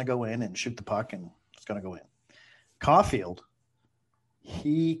 He's just going to go in and shoot the puck, and it's going to go in. Caufield,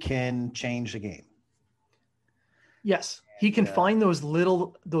 he can change the game. Yes, he can find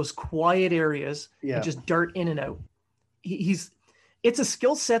those quiet areas and just dart in and out. It's a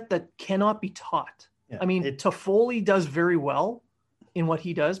skill set that cannot be taught. Yeah. I mean, Toffoli does very well in what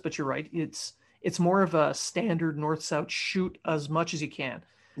he does, but you're right. It's more of a standard north-south shoot as much as you can.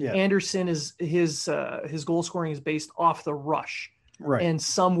 Yeah. Anderson is his goal scoring is based off the rush, right, and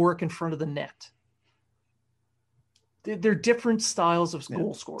some work in front of the net. They're different styles of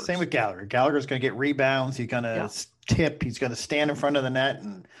goal scorers. Same with Gallagher. Gallagher's going to get rebounds. He's going to tip. He's going to stand in front of the net,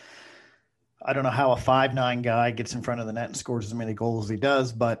 and I don't know how a 5'9" guy gets in front of the net and scores as many goals as he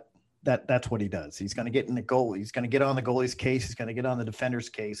does, but that's what he does. He's going to get in the goal. He's going to get on the goalie's case. He's going to get on the defender's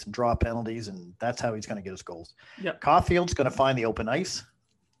case and draw penalties, and that's how he's going to get his goals. Yep. Caufield's going to find the open ice,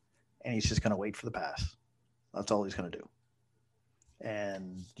 and he's just going to wait for the pass. That's all he's going to do.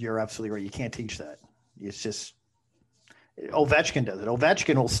 And you're absolutely right. You can't teach that. It's just Ovechkin does it.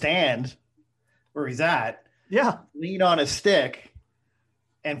 Ovechkin will stand where he's at, lean on his stick,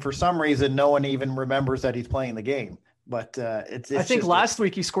 and for some reason, no one even remembers that he's playing the game. But it's I think last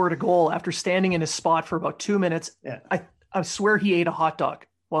week he scored a goal after standing in his spot for about 2 minutes. Yeah. I swear he ate a hot dog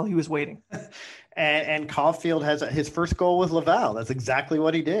while he was waiting. And Caufield has his first goal with Laval. That's exactly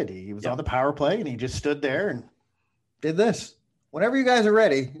what he did. He was on the power play, and he just stood there and did this. Whenever you guys are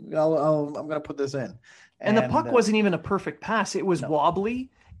ready, I'm going to put this in. And the puck wasn't even a perfect pass. It was wobbly.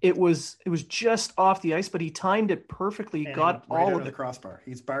 It was just off the ice, but he timed it perfectly. Got all of the crossbar.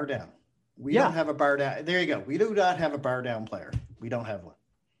 He's bar down. We don't have a bar down. There you go. We do not have a bar down player. We don't have one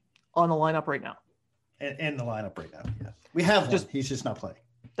on the lineup right now. In the lineup right now, yes. We have one. He's just not playing.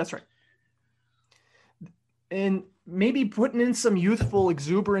 That's right. And maybe putting in some youthful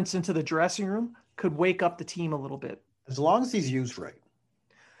exuberance into the dressing room could wake up the team a little bit. As long as he's used right.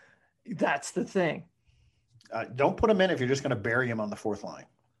 That's the thing. Don't put him in if you're just going to bury him on the fourth line.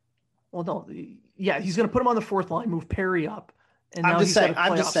 Well, no. Yeah, he's going to put him on the fourth line, move Perry up. And I'm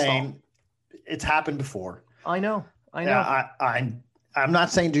just saying it's happened before. I know. I'm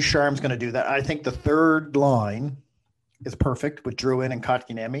not saying Ducharme's going to do that. I think the third line is perfect with Drouin and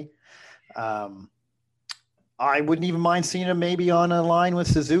Kotkaniemi. I wouldn't even mind seeing him maybe on a line with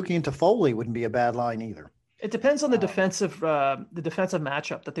Suzuki and Toffoli. Wouldn't be a bad line either. It depends on the defensive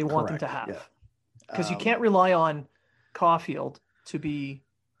matchup that they want them to have. Because you can't rely on Caufield to be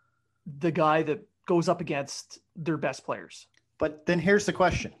the guy that goes up against their best players. But then here's the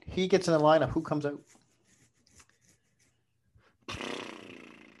question. He gets in the lineup. Who comes out?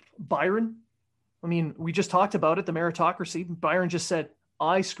 Byron. I mean, we just talked about it, the meritocracy. Byron just said,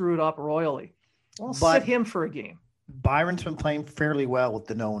 I screwed up royally. Well, sit him for a game. Byron's been playing fairly well with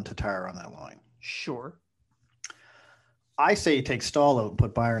Danault and Tatar on that line. Sure. I say you take Stahl out and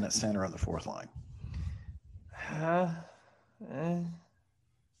put Byron at center on the fourth line.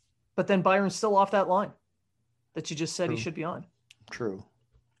 But then Byron's still off that line that you just said he should be on. True.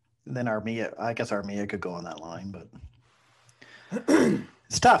 And then I guess Armia could go on that line, but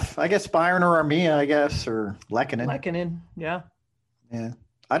it's tough. I guess Byron or Armia, or Lehkonen. Lehkonen, yeah. Yeah.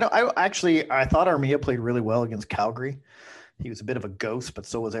 I thought Armia played really well against Calgary. He was a bit of a ghost, but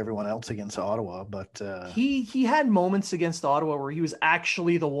so was everyone else against Ottawa. But he had moments against Ottawa where he was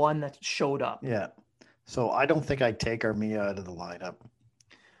actually the one that showed up. Yeah. So I don't think I'd take Armia out of the lineup.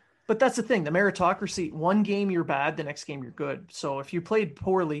 But that's the thing. The meritocracy, one game you're bad, the next game you're good. So if you played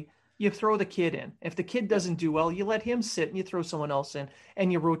poorly, you throw the kid in. If the kid doesn't do well, you let him sit and you throw someone else in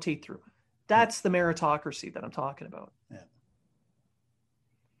and you rotate through. That's the meritocracy that I'm talking about.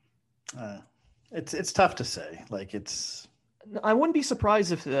 Yeah. It's tough to say. I wouldn't be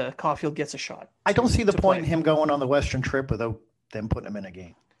surprised if Caufield gets a shot. I don't see the point in him going on the Western trip without them putting him in a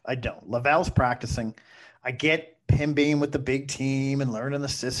game. I don't. Laval's practicing. I get him being with the big team and learning the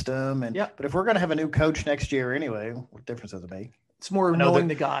system. But if we're going to have a new coach next year anyway, what difference does it make? It's more knowing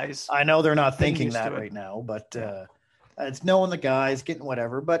the guys. I know they're not thinking that right now, but It's knowing the guys, getting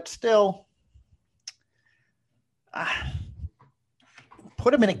whatever, but still,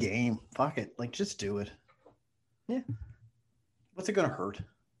 put them in a game. Fuck it. Like, just do it. Yeah. What's it going to hurt?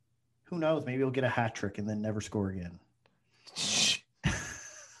 Who knows? Maybe he'll get a hat trick and then never score again.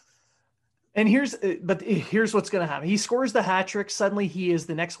 And here's what's going to happen. He scores the hat trick. Suddenly he is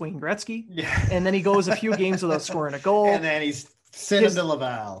the next Wayne Gretzky. Yeah. And then he goes a few games without scoring a goal. And then he's sent him to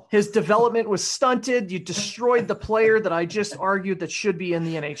Laval. His development was stunted. You destroyed the player that I just argued that should be in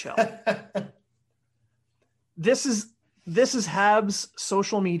the NHL. This is Habs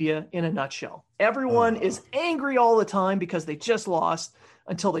social media in a nutshell. Everyone is angry all the time because they just lost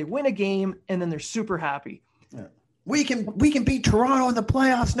until they win a game, and then they're super happy. Yeah. We can beat Toronto in the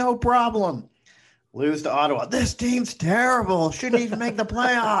playoffs, no problem. Lose to Ottawa. This team's terrible. Shouldn't even make the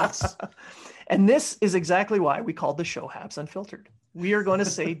playoffs. And this is exactly why we called the show Habs Unfiltered. We are going to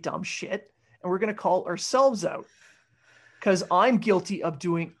say dumb shit, and we're going to call ourselves out because I'm guilty of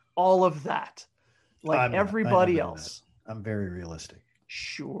doing all of that, like everybody else. I'm very realistic.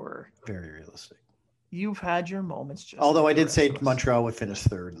 Sure. Very realistic. You've had your moments. Just although I did say Montreal would finish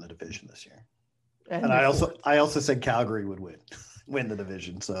third in the division this year. And I also said Calgary would win the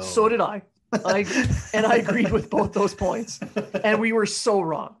division. So did I. I agreed with both those points. And we were so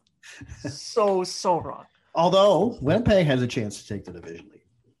wrong. So wrong. Although Winnipeg has a chance to take the division lead.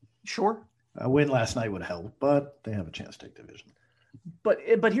 Sure. A win last night would help, but they have a chance to take the division.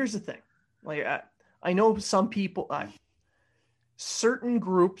 But here's the thing. Like I know some people, certain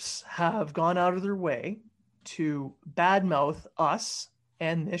groups have gone out of their way to badmouth us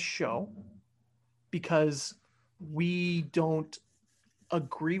and this show because we don't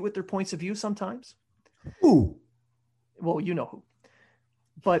agree with their points of view sometimes. Ooh. Well, you know who.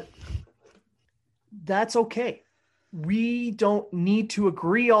 But that's okay. We don't need to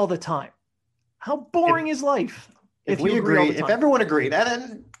agree all the time. How boring is life? If we agree, if everyone agreed,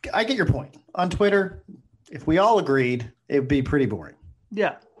 and I get your point. On Twitter, if we all agreed, it would be pretty boring.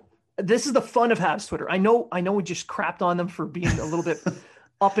 Yeah. This is the fun of Habs Twitter. I know we just crapped on them for being a little bit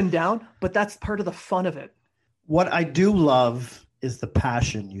up and down, but that's part of the fun of it. What I do love is the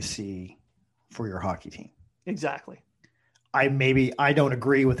passion you see for your hockey team. Exactly. I don't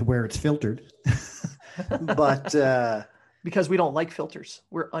agree with where it's filtered, but because we don't like filters,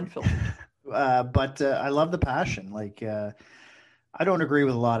 we're unfiltered. But I love the passion. Like I don't agree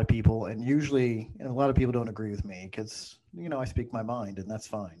with a lot of people, and usually a lot of people don't agree with me because I speak my mind, and that's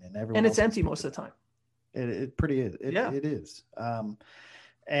fine. And it's empty most of the time. It pretty is. It is. I've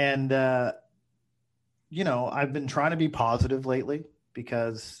been trying to be positive lately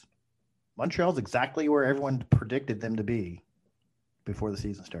because Montreal's exactly where everyone predicted them to be before the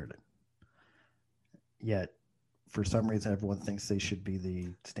season started. Yet, for some reason, everyone thinks they should be the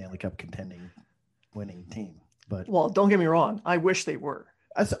Stanley Cup winning team. But well, don't get me wrong. I wish they were.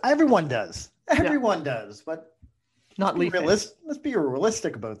 Everyone does. Everyone does. But not Leaf fans. Let's be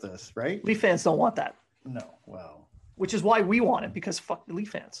realistic about this, right? Leaf fans don't want that. No. Well, which is why we want it, because fuck the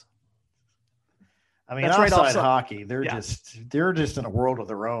Leaf fans. I mean, outside hockey, they're just in a world of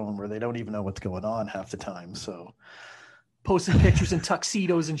their own where they don't even know what's going on half the time. So posting pictures in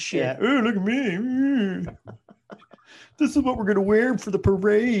tuxedos and shit. Yeah. Oh, look at me. This is what we're going to wear for the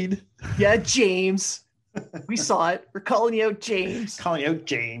parade. Yeah, James. We saw it. We're calling you out, James. Calling you out,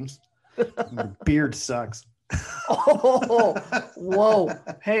 James. Your beard sucks. Oh, whoa.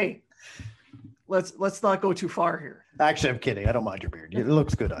 Hey, let's not go too far here. Actually, I'm kidding. I don't mind your beard. It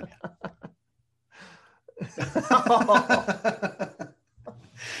looks good on you.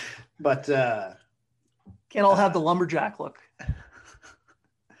 But can't all have the lumberjack look.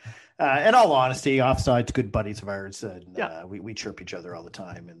 In all honesty, Offside's good buddies of ours, and we chirp each other all the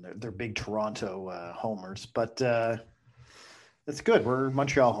time, and they're big Toronto homers. But it's good. We're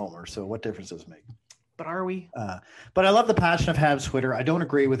Montreal homers, so what difference does it make? But are we? But I love the passion of Habs Twitter. I don't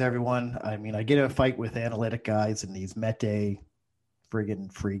agree with everyone. I mean, I get in a fight with analytic guys and these Mete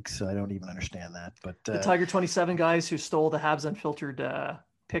friggin' freaks. I don't even understand that. But the Tiger 27 guys who stole the Habs Unfiltered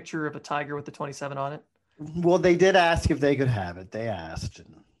picture of a tiger with the 27 on it. Well, they did ask if they could have it. They asked,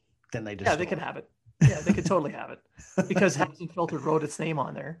 and then they just they could have it. Yeah, they could totally have it because Habs Unfiltered wrote its name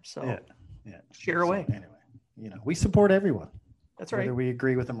on there. So share away. So anyway, we support everyone. That's right. Whether we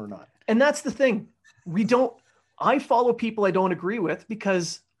agree with them or not. And that's the thing. I follow people I don't agree with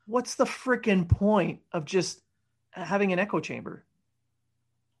because what's the freaking point of just having an echo chamber?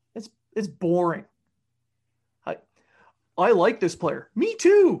 It's boring. I like this player. Me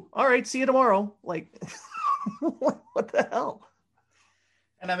too. All right. See you tomorrow. Like, what the hell?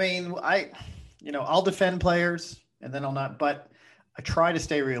 And I mean, I'll defend players and then I'll not, but I try to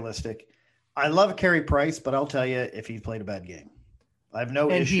stay realistic. I love Carey Price, but I'll tell you if he played a bad game. I have no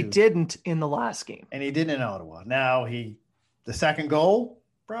And issue. he didn't in the last game. And he didn't in Ottawa. Now, the second goal,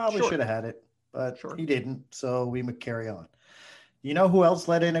 probably should have had it, but he didn't. So we would carry on. You know who else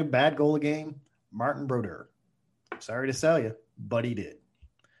let in a bad goal a game? Martin Brodeur. Sorry to sell you, but he did.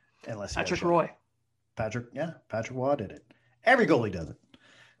 Unless Patrick Roy. Patrick Waugh did it. Every goalie does it.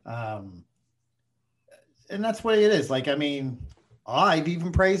 And that's what it is. Like, I mean, I've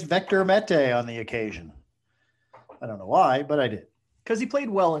even praised Vector Mete on the occasion. I don't know why, but I did. Because he played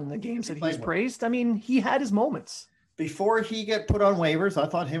well in the games that he's praised. I mean, he had his moments. Before he get put on waivers, I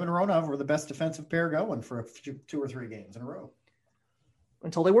thought him and Ronov were the best defensive pair going for 2 or 3 games in a row.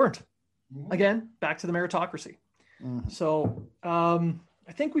 Until they weren't. Mm-hmm. Again, back to the meritocracy. Mm-hmm. So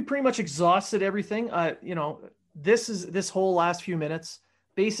I think we pretty much exhausted everything. This whole last few minutes,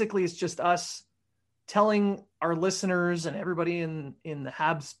 basically it's just us telling our listeners and everybody in the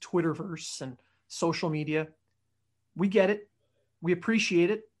Habs Twitterverse and social media, we get it. We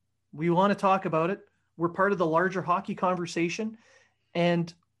appreciate it. We want to talk about it. We're part of the larger hockey conversation.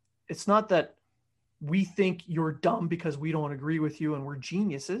 And it's not that we think you're dumb because we don't agree with you and we're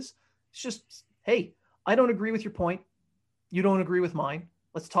geniuses. It's just, hey, I don't agree with your point. You don't agree with mine.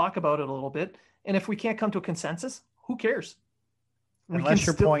 Let's talk about it a little bit. And if we can't come to a consensus, who cares? Unless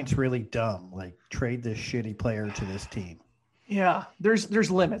your point's really dumb, like trade this shitty player to this team. Yeah, there's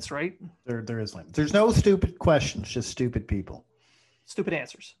limits, right? There is limits. There's no stupid questions, just stupid people. Stupid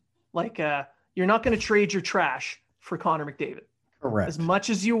answers. Like you're not going to trade your trash for Connor McDavid. Correct. As much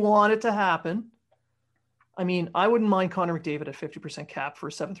as you want it to happen. I mean, I wouldn't mind Connor McDavid at 50% cap for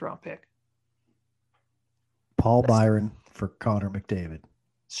a 7th round pick. Paul Byron for Connor McDavid.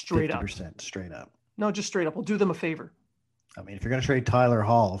 Straight 50%, up. Straight up. No, just straight up. We'll do them a favor. I mean, if you're going to trade Tyler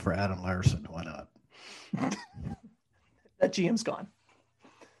Hall for Adam Larson, why not? That GM's gone.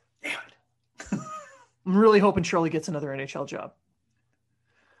 Damn it. I'm really hoping Shirley gets another NHL job.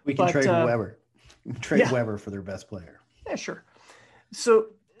 We can trade Weber. Weber for their best player. Yeah, sure. So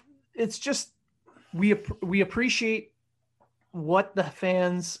it's just we appreciate what the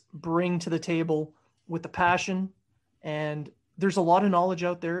fans bring to the table with the passion, and there's a lot of knowledge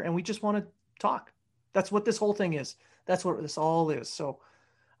out there, and we just want to talk. That's what this whole thing is. That's what this all is. So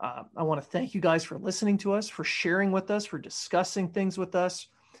I want to thank you guys for listening to us, for sharing with us, for discussing things with us,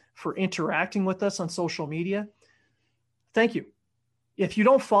 for interacting with us on social media. Thank you. If you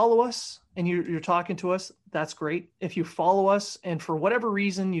don't follow us and you're talking to us, that's great. If you follow us and for whatever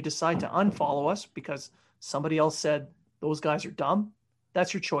reason you decide to unfollow us because somebody else said those guys are dumb,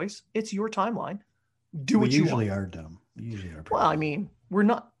 that's your choice. It's your timeline. Do what you want. We usually are dumb. We usually are. Well, I mean, we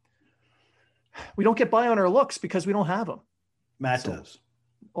don't get by on our looks because we don't have them. Matt does.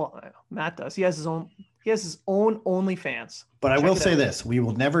 Well, Matt does. He has his own OnlyFans. But I will say this. We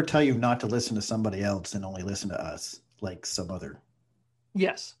will never tell you not to listen to somebody else and only listen to us like some other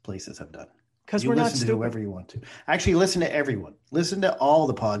places have done. Because we're not stupid. Listen to whoever you want to. Actually, listen to everyone. Listen to all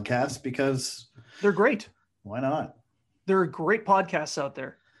the podcasts because they're great. Why not? There are great podcasts out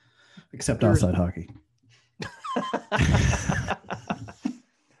there. Except Offside Hockey.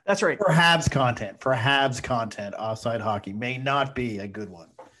 That's right. For Habs content, Offside Hockey may not be a good one.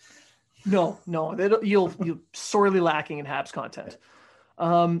 No, you'll sorely lacking in Habs content.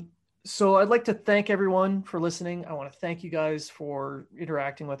 So I'd like to thank everyone for listening. I want to thank you guys for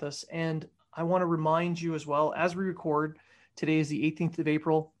interacting with us. And I want to remind you as well, as we record, today is the 18th of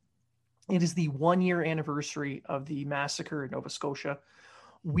April. It is the 1-year anniversary of the massacre in Nova Scotia.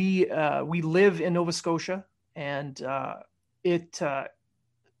 We live in Nova Scotia, and the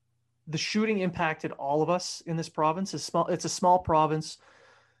shooting impacted all of us in this province. It's a small province.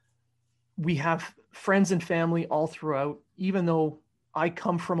 We have friends and family all throughout, even though I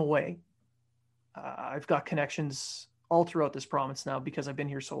come from away. I've got connections all throughout this province now because I've been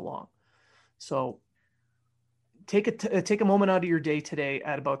here so long. So take a moment out of your day today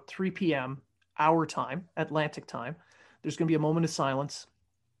at about 3 p.m. our time, Atlantic time. There's going to be a moment of silence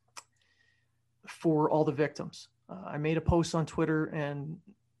for all the victims. I made a post on Twitter and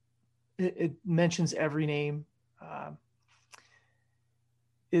it mentions every name.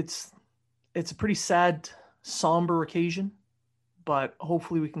 It's a pretty sad, somber occasion, but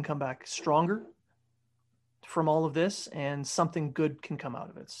hopefully we can come back stronger from all of this and something good can come out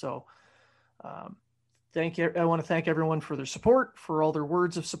of it. So thank you. I want to thank everyone for their support, for all their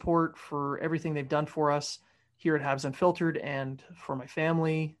words of support, for everything they've done for us here at Habs Unfiltered, and for my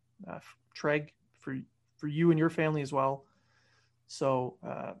family, Treg, for you and your family as well. So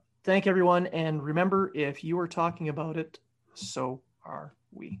thank everyone. And remember, if you are talking about it, so are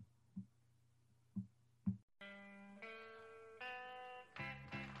we.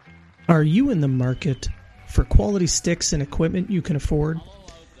 Are you in the market for quality sticks and equipment you can afford?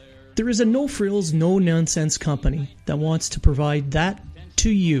 There is a no-frills, no-nonsense company that wants to provide that to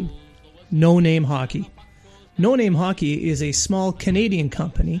you. No Name Hockey. No Name Hockey is a small Canadian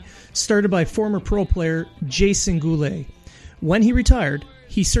company started by former pro player Jason Goulet. When he retired,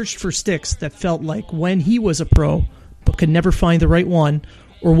 he searched for sticks that felt like when he was a pro, but could never find the right one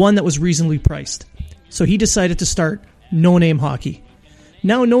or one that was reasonably priced. So he decided to start No Name Hockey.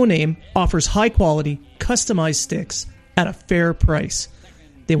 Now No Name offers high-quality, customized sticks at a fair price.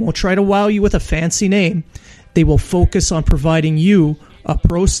 They won't try to wow you with a fancy name. They will focus on providing you a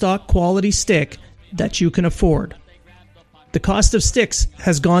pro stock quality stick that you can afford. The cost of sticks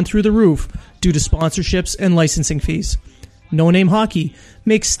has gone through the roof due to sponsorships and licensing fees. No Name Hockey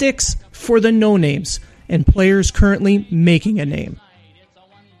makes sticks for the no-names and players currently making a name.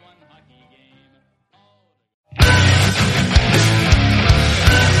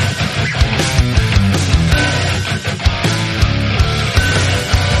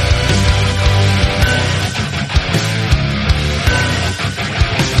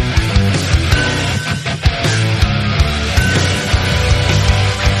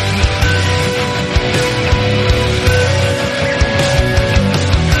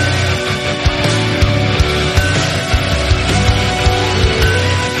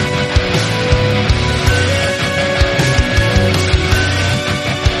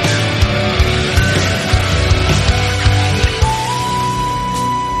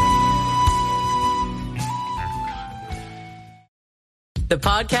 The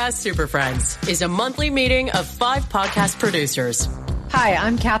Podcast Super Friends is a monthly meeting of 5 podcast producers. Hi,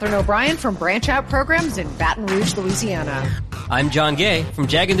 I'm Catherine O'Brien from Branch Out Programs in Baton Rouge, Louisiana. I'm John Gay from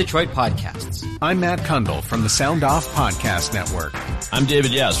Jag and Detroit Podcasts. I'm Matt Kundle from the Sound Off Podcast Network. I'm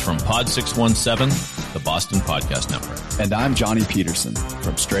David Yaz from Pod 617, the Boston Podcast Network. And I'm Johnny Peterson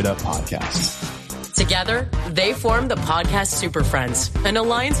from Straight Up Podcasts. Together, they form the Podcast Super Friends, an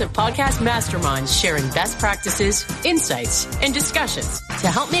alliance of podcast masterminds sharing best practices, insights, and discussions to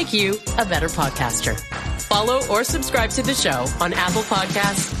help make you a better podcaster. Follow or subscribe to the show on Apple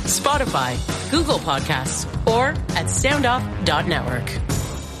Podcasts, Spotify, Google Podcasts, or at soundoff.network.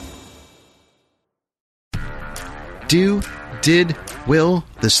 Did, Will,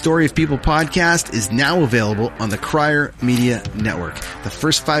 the Story of People podcast is now available on the Crier Media Network. The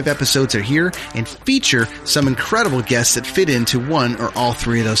first 5 episodes are here and feature some incredible guests that fit into one or all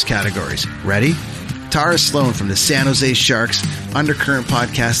 3 of those categories. Ready? Tara Sloan from the San Jose Sharks, Undercurrent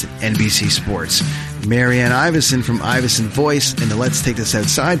podcast at NBC Sports. Marianne Iveson from Iveson Voice and the Let's Take This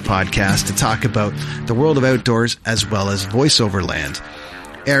Outside podcast to talk about the world of outdoors as well as voiceover land.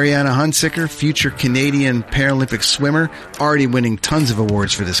 Ariana Hunsicker, future Canadian Paralympic swimmer, already winning tons of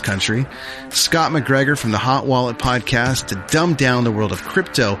awards for this country. Scott McGregor from the Hot Wallet podcast to dumb down the world of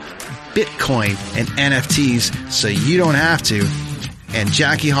crypto, Bitcoin, and NFTs so you don't have to. And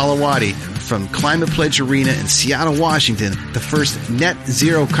Jackie Holowati from Climate Pledge Arena in Seattle, Washington, the first net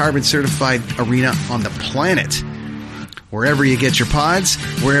zero carbon certified arena on the planet. Wherever you get your pods,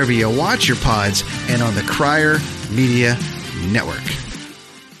 wherever you watch your pods, and on the Crier Media Network.